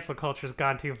think cancel culture's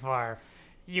gone too far.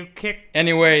 You kick...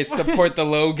 Anyway, support the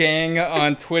Low Gang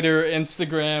on Twitter,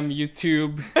 Instagram,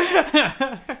 YouTube.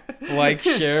 Like,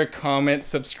 share, comment,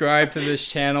 subscribe to this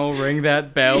channel, ring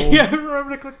that bell. Yeah,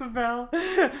 remember to click the bell.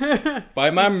 Buy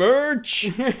my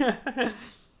merch!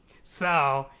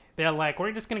 So, they're like,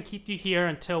 we're just going to keep you here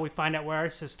until we find out where our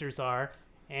sisters are.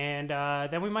 And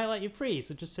then we might let you free.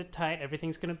 So just sit tight.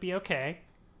 Everything's going to be okay.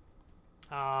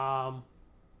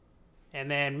 And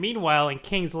then, meanwhile, in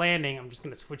King's Landing, I'm just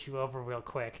going to switch you over real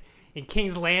quick. In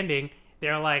King's Landing,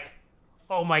 they're like,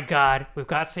 oh my god, we've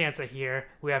got Sansa here.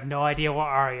 We have no idea what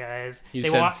Arya is. You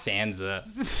said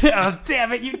Sansa. Oh,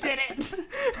 damn it, you did it!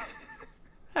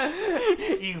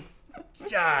 You...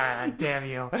 damn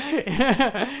you.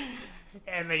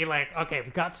 And they like, okay,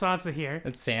 we got Sansa here.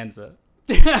 It's Sansa.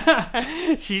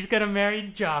 She's going to marry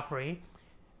Joffrey.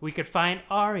 We could find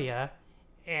Arya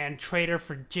and trade her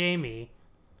for Jaime.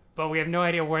 But we have no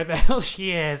idea where the hell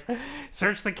she is.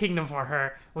 Search the kingdom for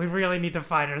her. We really need to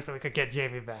find her so we could get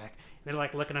Jaime back. They're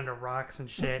like looking under rocks and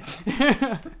shit.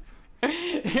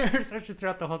 They're searching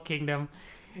throughout the whole kingdom.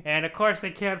 And of course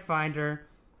they can't find her.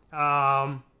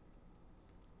 And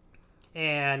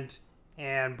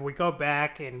we go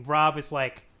back and Robb is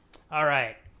like, all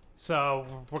right, so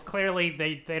we're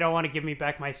clearly, they don't want to give me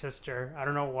back my sister. I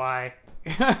don't know why.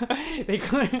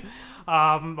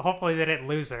 Hopefully they didn't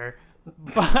lose her.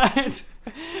 But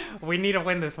we need to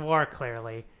win this war,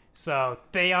 clearly. So,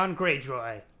 Theon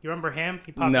Greyjoy. You remember him?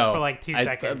 He popped up for like 2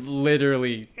 seconds. I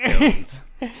literally don't.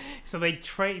 So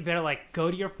they're like, go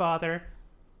to your father,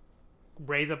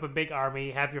 raise up a big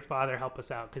army, have your father help us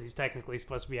out, because he's technically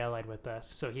supposed to be allied with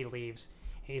us. So he leaves.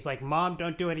 And he's like, Mom,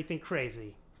 don't do anything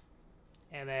crazy.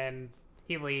 And then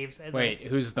he leaves. And Wait,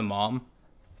 who's the mom?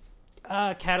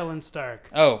 Catelyn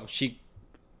Stark. Oh, she...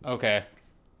 Okay.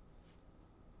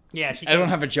 Yeah, she... I don't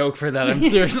have a joke for that. I'm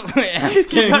seriously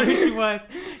asking. Forgot who she was.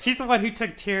 She's the one who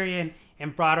took Tyrion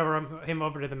and brought him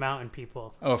over to the mountain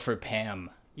people. Oh, for Pam.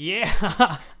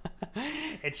 Yeah.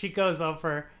 And she goes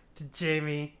over to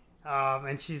Jaime,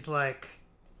 and she's like,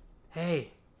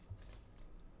 hey,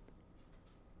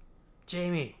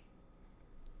 Jaime,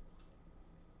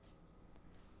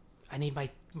 I need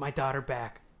my daughter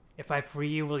back. If I free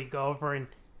you, will you go over and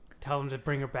tell them to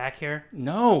bring her back here?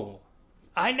 No.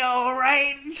 I know,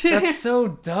 right? That's so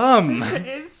dumb.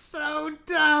 It's so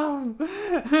dumb.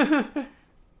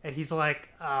 And he's like,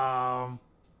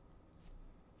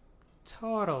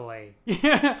 totally.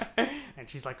 And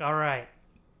she's like, all right.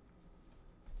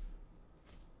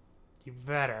 You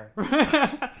better.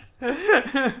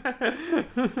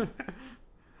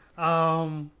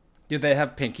 Do they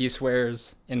have pinky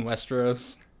swears in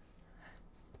Westeros?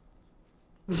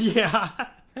 Yeah.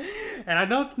 And I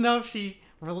don't know if she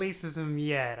releases him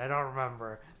yet. I don't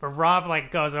remember. But Robb,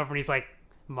 like, goes over and he's like,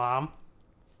 Mom,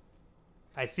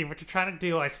 I see what you're trying to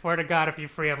do. I swear to God, if you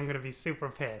free him, I'm going to be super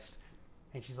pissed.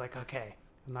 And she's like, okay,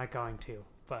 I'm not going to.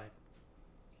 But,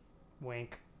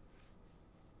 wink.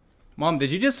 Mom, did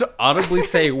you just audibly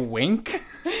say wink?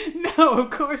 No, of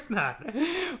course not.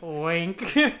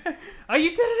 Wink. Oh, you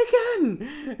did it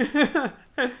again.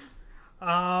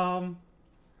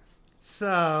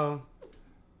 So,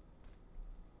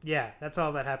 yeah, that's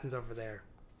all that happens over there.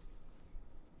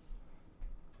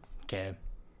 Okay.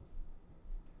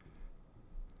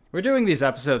 We're doing these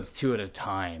episodes 2 at a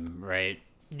time, right?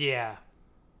 Yeah.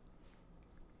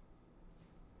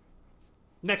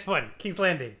 Next one, King's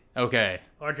Landing. Okay.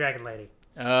 Or Dragon Lady.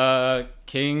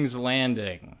 King's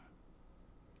Landing.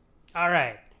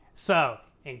 Alright, so,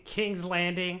 in King's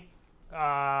Landing,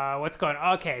 what's going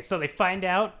on? Okay, so they find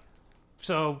out,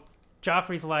 so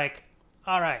Joffrey's like,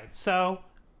 alright, so,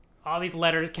 all these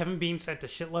letters, Kevin Bean sent a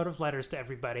shitload of letters to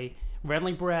everybody,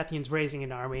 Renly Baratheon's raising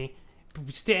an army,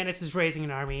 Stannis is raising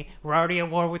an army, we're already at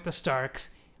war with the Starks,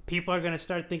 people are going to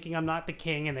start thinking I'm not the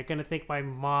king, and they're going to think my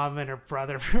mom and her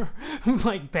brother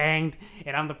like banged,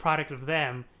 and I'm the product of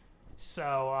them.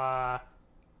 So,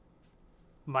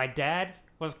 my dad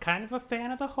was kind of a fan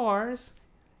of the whores.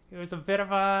 He was a bit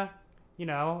of a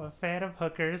fan of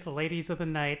hookers, the ladies of the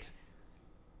night.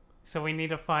 So we need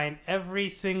to find every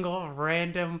single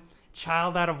random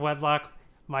child out of wedlock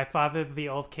my father, the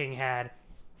old king, had,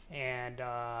 and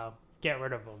get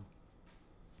rid of them.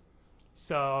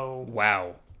 So...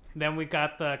 Wow. Then we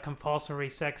got the compulsory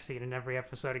sex scene in every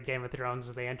episode of Game of Thrones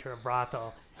as they enter a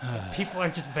brothel. People are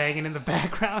just banging in the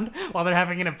background while they're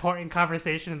having an important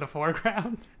conversation in the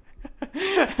foreground.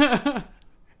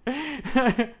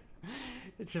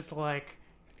 It's just like...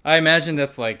 I imagine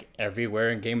that's like everywhere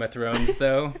in Game of Thrones,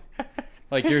 though.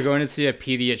 Like you're going to see a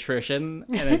pediatrician,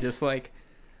 and it's just like,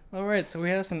 all right, so he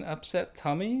has an upset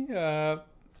tummy.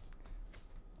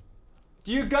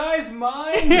 Do you guys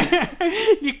mind?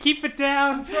 You keep it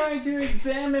down. I'm trying to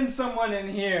examine someone in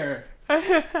here.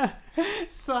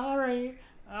 Sorry.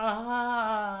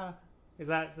 Is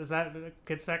that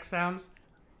good sex sounds?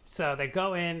 So they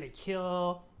go in, they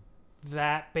kill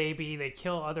that baby, they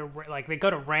kill other, like, they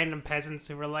go to random peasants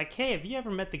who were like, hey, have you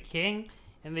ever met the king?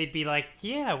 And they'd be like,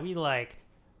 yeah, we, like,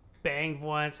 banged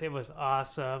once, it was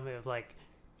awesome, it was like,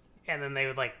 and then they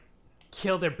would, like,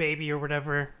 kill their baby or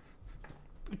whatever.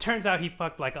 It turns out he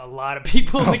fucked, like, a lot of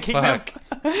people in the kingdom.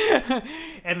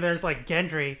 And there's, like,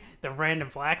 Gendry, the random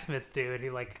blacksmith dude who,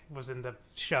 like, was in the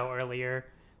show earlier,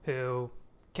 who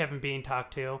Kevin Bean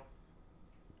talked to.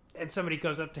 And somebody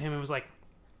goes up to him and was like,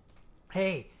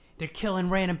 hey, they're killing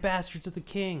random bastards of the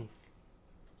king.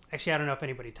 Actually, I don't know if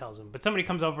anybody tells him, but somebody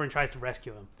comes over and tries to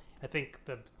rescue him. I think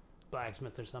the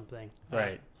blacksmith or something.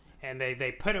 Right. And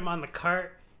they put him on the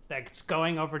cart that's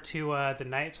going over to the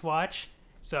Night's Watch.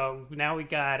 So now we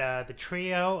got the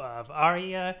trio of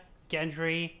Arya,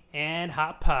 Gendry, and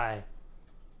Hot Pie.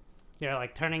 They're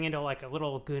like turning into like a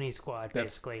little Goonie squad,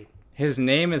 basically. His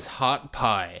name is Hot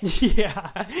Pie.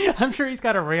 Yeah, I'm sure he's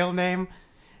got a real name.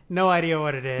 No idea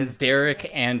what it is.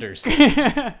 Derek Anderson.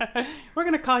 We're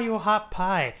going to call you a Hot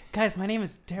Pie. Guys, my name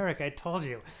is Derek, I told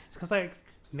you. It's because I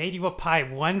made you a pie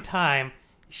one time.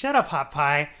 Shut up, Hot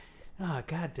Pie. Oh,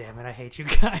 god damn it, I hate you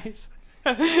guys.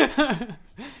 I'm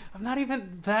not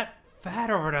even that fat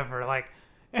or whatever. Like,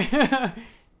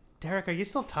 Derek, are you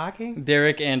still talking?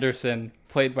 Derek Anderson,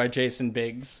 played by Jason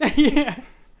Biggs. Yeah.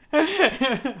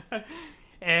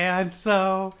 And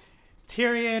so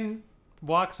Tyrion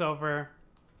walks over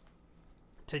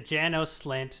to Janos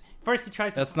Slynt. First he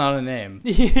tries to... That's not a name.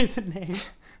 It is a name.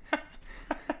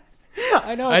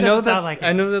 I know it doesn't sound like it.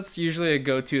 I know that's usually a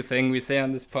go-to thing we say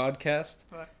on this podcast.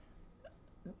 But...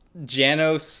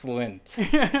 Janos Slynt.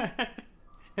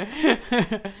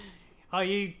 Oh,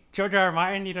 you George R. R.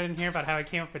 Martin, you didn't hear about how he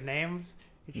came up with names?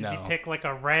 He took like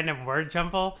a random word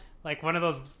jumble, like one of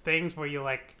those things where you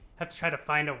like have to try to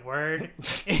find a word,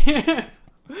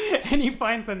 and he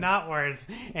finds the not words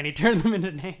and he turns them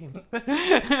into names.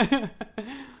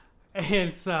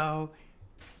 And so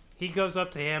he goes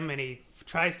up to him and he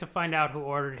tries to find out who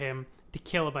ordered him to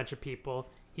kill a bunch of people.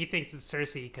 He thinks it's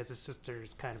Cersei because his sister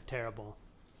is kind of terrible.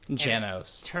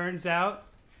 Janos. Turns out,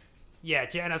 yeah,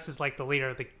 Janos is like the leader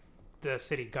of the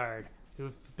city guard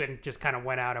who's been just kind of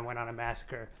went out and went on a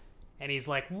massacre. And he's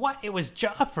like, what? It was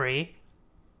Joffrey?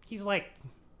 He's like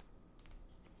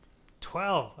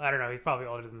 12. I don't know. He's probably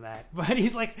older than that. But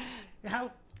he's like,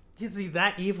 how is he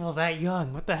that evil that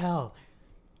young? What the hell?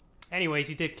 Anyways,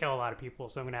 you did kill a lot of people,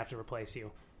 so I'm going to have to replace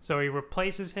you. So he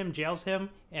replaces him, jails him,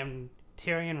 and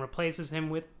Tyrion replaces him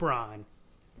with Bronn,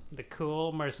 the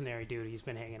cool mercenary dude he's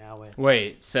been hanging out with.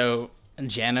 Wait, so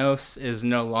Janos is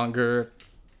no longer,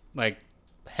 like,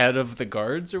 head of the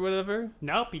guards or whatever?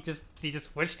 Nope, he just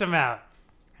switched him out.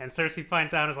 And Cersei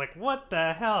finds out and is like, what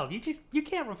the hell? You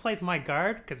can't replace my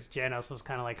guard? Because Janos was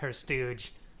kind of like her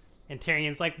stooge. And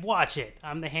Tyrion's like, watch it.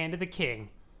 I'm the hand of the king.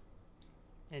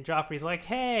 And Joffrey's like,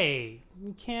 hey,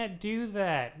 you can't do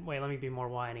that. Wait, let me be more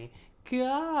whiny.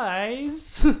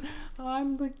 Guys,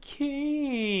 I'm the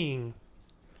king.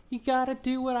 You gotta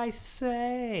do what I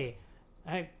say.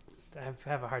 I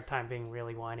have a hard time being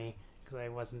really whiny because I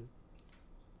wasn't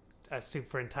a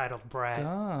super entitled brat.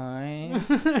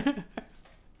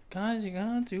 Guys, you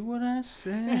gotta do what I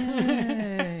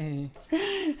say.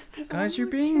 Guys, you're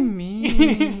being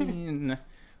mean.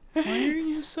 Why are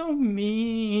you so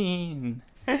mean?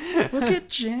 Look at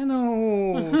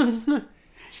Janos.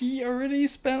 He already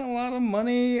spent a lot of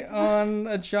money on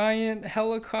a giant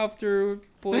helicopter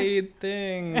blade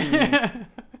thing.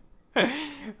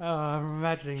 I'm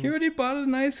imagining. He already bought a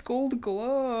nice gold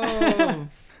glove.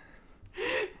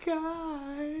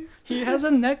 Guys. He has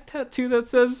a neck tattoo that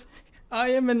says, I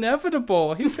am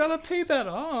inevitable. He's got to pay that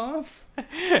off.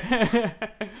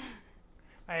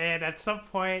 And at some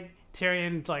point,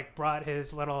 Tyrion brought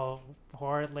his little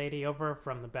whore lady over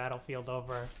from the battlefield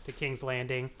over to King's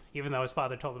Landing, even though his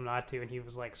father told him not to, and he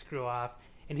was like, screw off.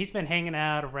 And he's been hanging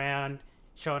out around,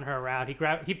 showing her around.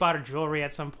 He bought her jewelry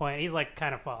at some point. He's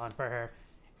kind of falling for her.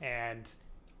 And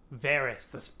Varys,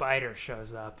 the spider,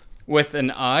 shows up. With an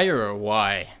I or a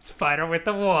Y? Spider with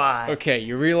the Y. Okay,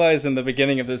 you realize in the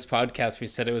beginning of this podcast we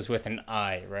said it was with an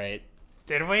I, right?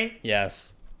 Did we?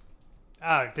 Yes.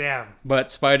 Oh, damn. But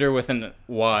spider with an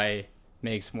Y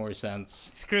makes more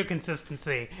sense. Screw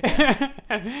consistency.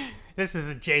 This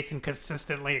is Jason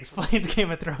consistently explains Game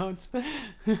of Thrones.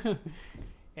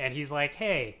 And he's like,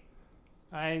 hey,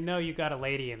 I know you got a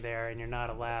lady in there and you're not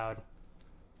allowed.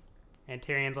 And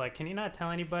Tyrion's like, can you not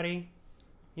tell anybody?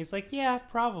 He's like, yeah,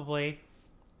 probably.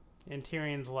 And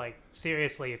Tyrion's like,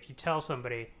 seriously, if you tell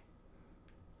somebody,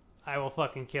 I will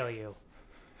fucking kill you.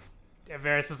 And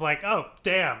Varys is like, oh,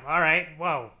 damn, all right,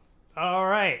 whoa. All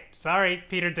right, sorry,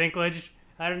 Peter Dinklage.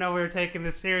 I didn't know we were taking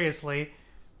this seriously.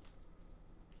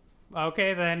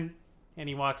 Okay, then. And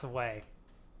he walks away.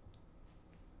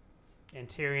 And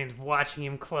Tyrion's watching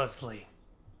him closely.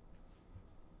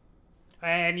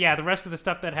 And yeah, the rest of the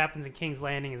stuff that happens in King's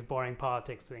Landing is boring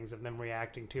politics things of them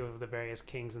reacting to the various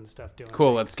kings and stuff doing Cool,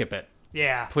 things. let's skip it.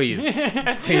 Yeah. Please.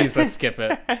 Please, let's skip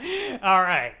it. All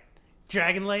right.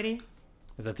 Dragon Lady?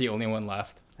 Is that the only one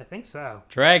left? I think so.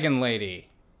 Dragon Lady.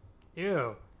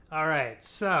 Ew. All right,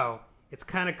 so it's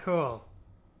kind of cool.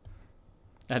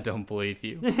 I don't believe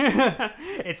you.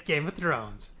 It's Game of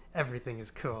Thrones. Everything is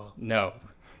cool. No.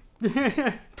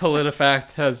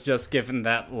 PolitiFact has just given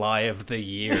that lie of the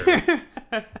year,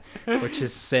 which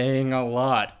is saying a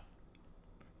lot.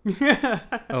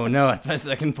 Oh no, it's my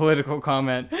second political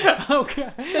comment.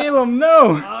 Okay. Salem,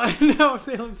 no! No,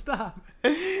 Salem, stop.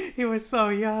 He was so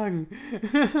young.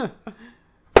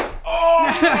 Oh!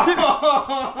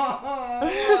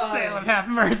 Salem, have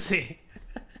mercy.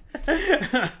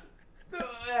 I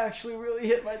actually really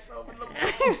hit myself in the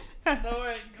balls. No,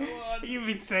 wait, go on. You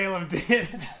mean Salem did.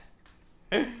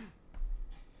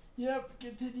 Yep,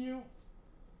 continue.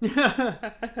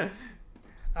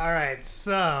 Alright,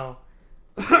 so...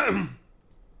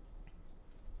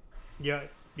 You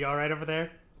alright over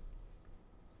there?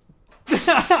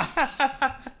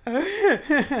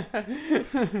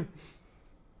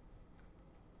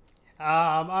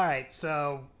 Alright,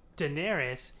 so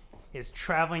Daenerys is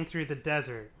traveling through the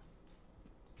desert.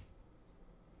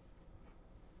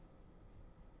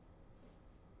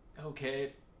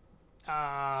 Okay.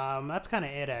 That's kind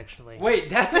of it, actually. Wait,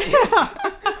 that's it?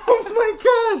 Oh my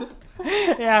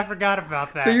god! Yeah, I forgot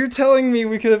about that. So you're telling me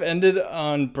we could have ended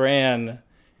on Bran,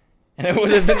 and it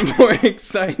would have been more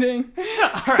exciting?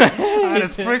 Alright, I'm gonna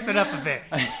spruce it up a bit.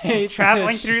 hate She's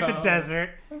traveling this through the show.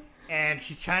 desert, and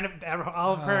she's trying to...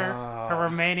 All of her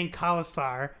remaining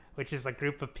Khalasar, which is a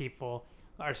group of people,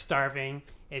 are starving,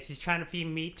 and she's trying to feed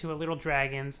meat to a little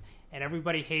dragons, and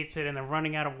everybody hates it, and they're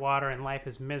running out of water, and life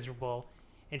is miserable.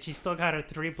 And she's still got her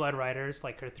 3 blood riders,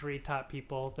 like her 3 top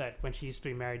people that when she used to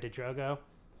be married to Drogo,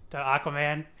 to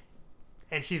Aquaman.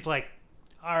 And she's like,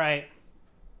 all right,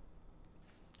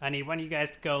 I need one of you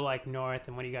guys to go north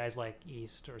and one of you guys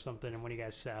east or something and one of you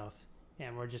guys south.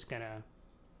 And we're just going to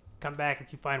come back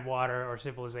if you find water or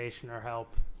civilization or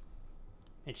help.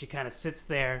 And she kind of sits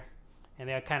there and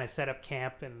they kind of set up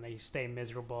camp and they stay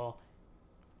miserable.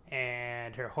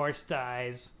 And her horse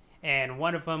dies and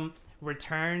one of them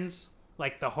returns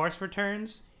like the horse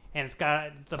returns, and it's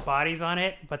got the bodies on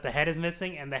it, but the head is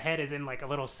missing, and the head is in like a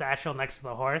little satchel next to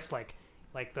the horse, like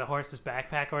the horse's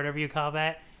backpack or whatever you call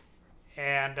that.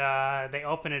 And they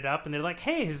open it up, and they're like,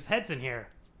 "Hey, his head's in here."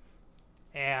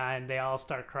 And they all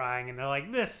start crying, and they're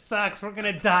like, "This sucks. We're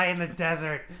gonna die in the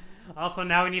desert. Also,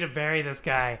 now we need to bury this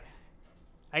guy."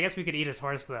 I guess we could eat his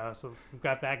horse though, so we've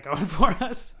got that going for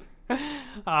us.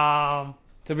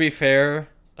 To be fair,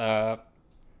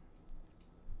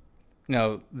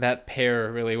 no, that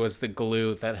pear really was the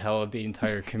glue that held the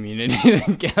entire community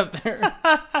together.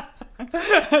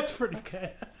 That's pretty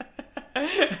good.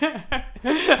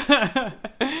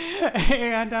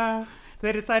 And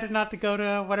they decided not to go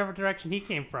to whatever direction he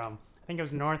came from. I think it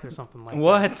was north or something like that.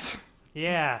 What?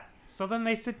 Yeah. So then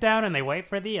they sit down and they wait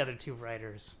for the other two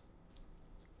writers.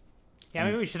 Yeah,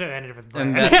 maybe we should have ended with Bran.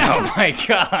 And that's, oh my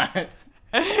god.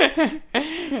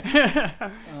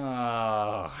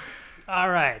 Oh.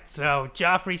 Alright, so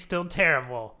Joffrey's still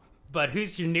terrible. But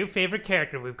who's your new favorite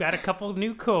character? We've got a couple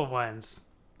new cool ones.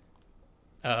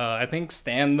 I think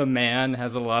Stan the Man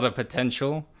has a lot of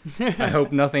potential. I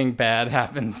hope nothing bad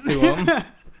happens to him.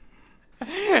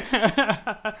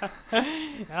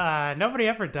 Nobody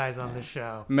ever dies on this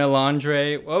show.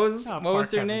 Melandre, what was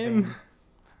their name?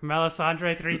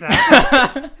 Melisandre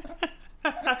 3000.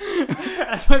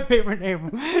 That's my favorite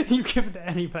name. You give it to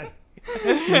anybody.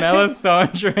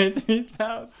 Melisandre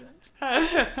 3000.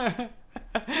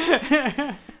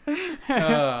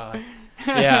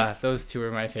 Yeah, those two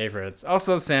are my favorites.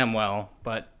 Also Samwell,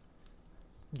 but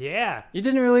yeah, you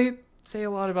didn't really say a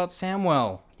lot about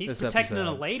Samwell. He's protecting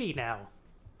a lady now.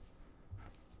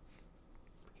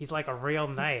 He's like a real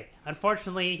knight.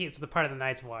 Unfortunately, he's the part of the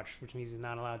Night's Watch, which means he's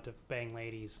not allowed to bang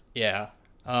ladies. Yeah.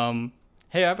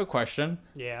 Hey, I have a question.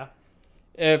 Yeah.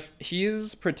 If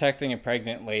he's protecting a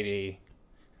pregnant lady,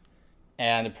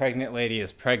 and the pregnant lady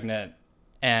is pregnant,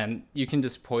 and you can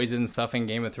just poison stuff in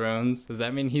Game of Thrones, does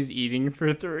that mean he's eating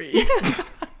for 3?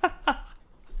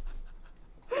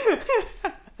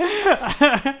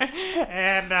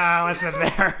 And listen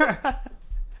there.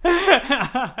 Do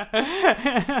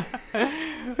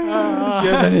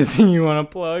you have anything you want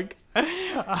to plug?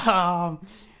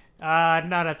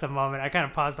 Not at the moment. I kind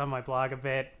of paused on my blog a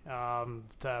bit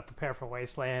to prepare for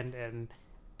Wasteland and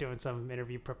doing some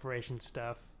interview preparation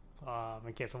stuff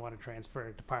in case I want to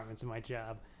transfer departments in my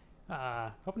job.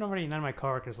 Hope none of my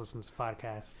coworkers listen to this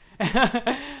podcast.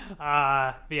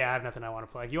 But yeah, I have nothing I want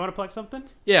to plug. You want to plug something?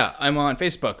 Yeah, I'm on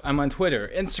Facebook. I'm on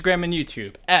Twitter, Instagram, and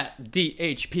YouTube at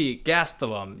DHP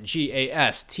Gastelum.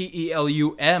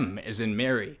 GASTELUM is in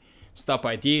Mary. Stop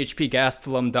by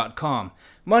dhpgastelum.com.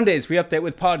 Mondays we update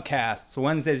with podcasts.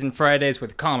 Wednesdays and Fridays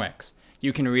with comics.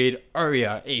 You can read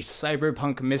Aria, a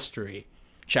cyberpunk mystery,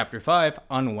 Chapter 5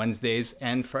 on Wednesdays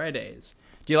and Fridays.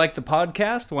 Do you like the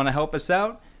podcast? Want to help us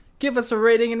out? Give us a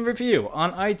rating and review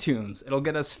on iTunes. It'll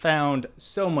get us found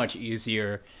so much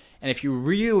easier. And if you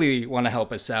really want to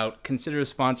help us out, consider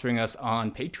sponsoring us on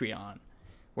Patreon,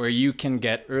 where you can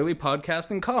get early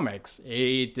podcasts and comics,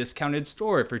 a discounted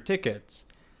store for tickets,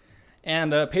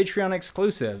 and Patreon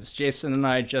exclusives. Jason and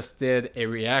I just did a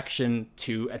reaction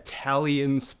to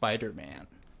Italian Spider-Man.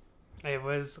 It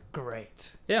was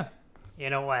great. Yeah.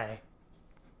 In a way.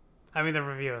 I mean, the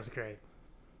review was great.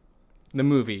 The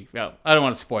movie. Well, I don't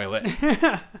want to spoil it.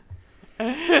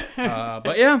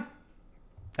 But yeah,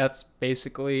 that's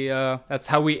basically, that's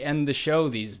how we end the show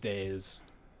these days.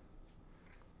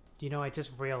 You know, I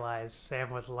just realized Sam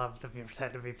would love to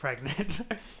pretend to be pregnant.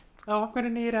 Oh, I'm going to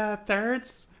need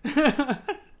thirds.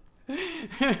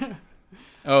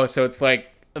 Oh, so it's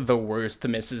like the worst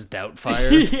Mrs.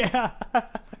 Doubtfire? Yeah.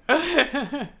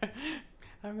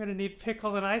 I'm going to need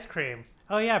pickles and ice cream.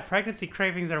 Oh yeah, pregnancy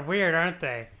cravings are weird, aren't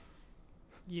they?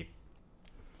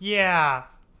 Yeah.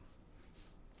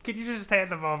 Could you just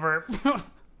hand them over?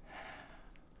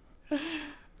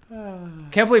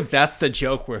 Can't believe that's the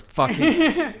joke we're fucking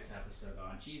this episode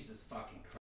on. Jesus fucking